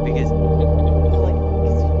halfway through because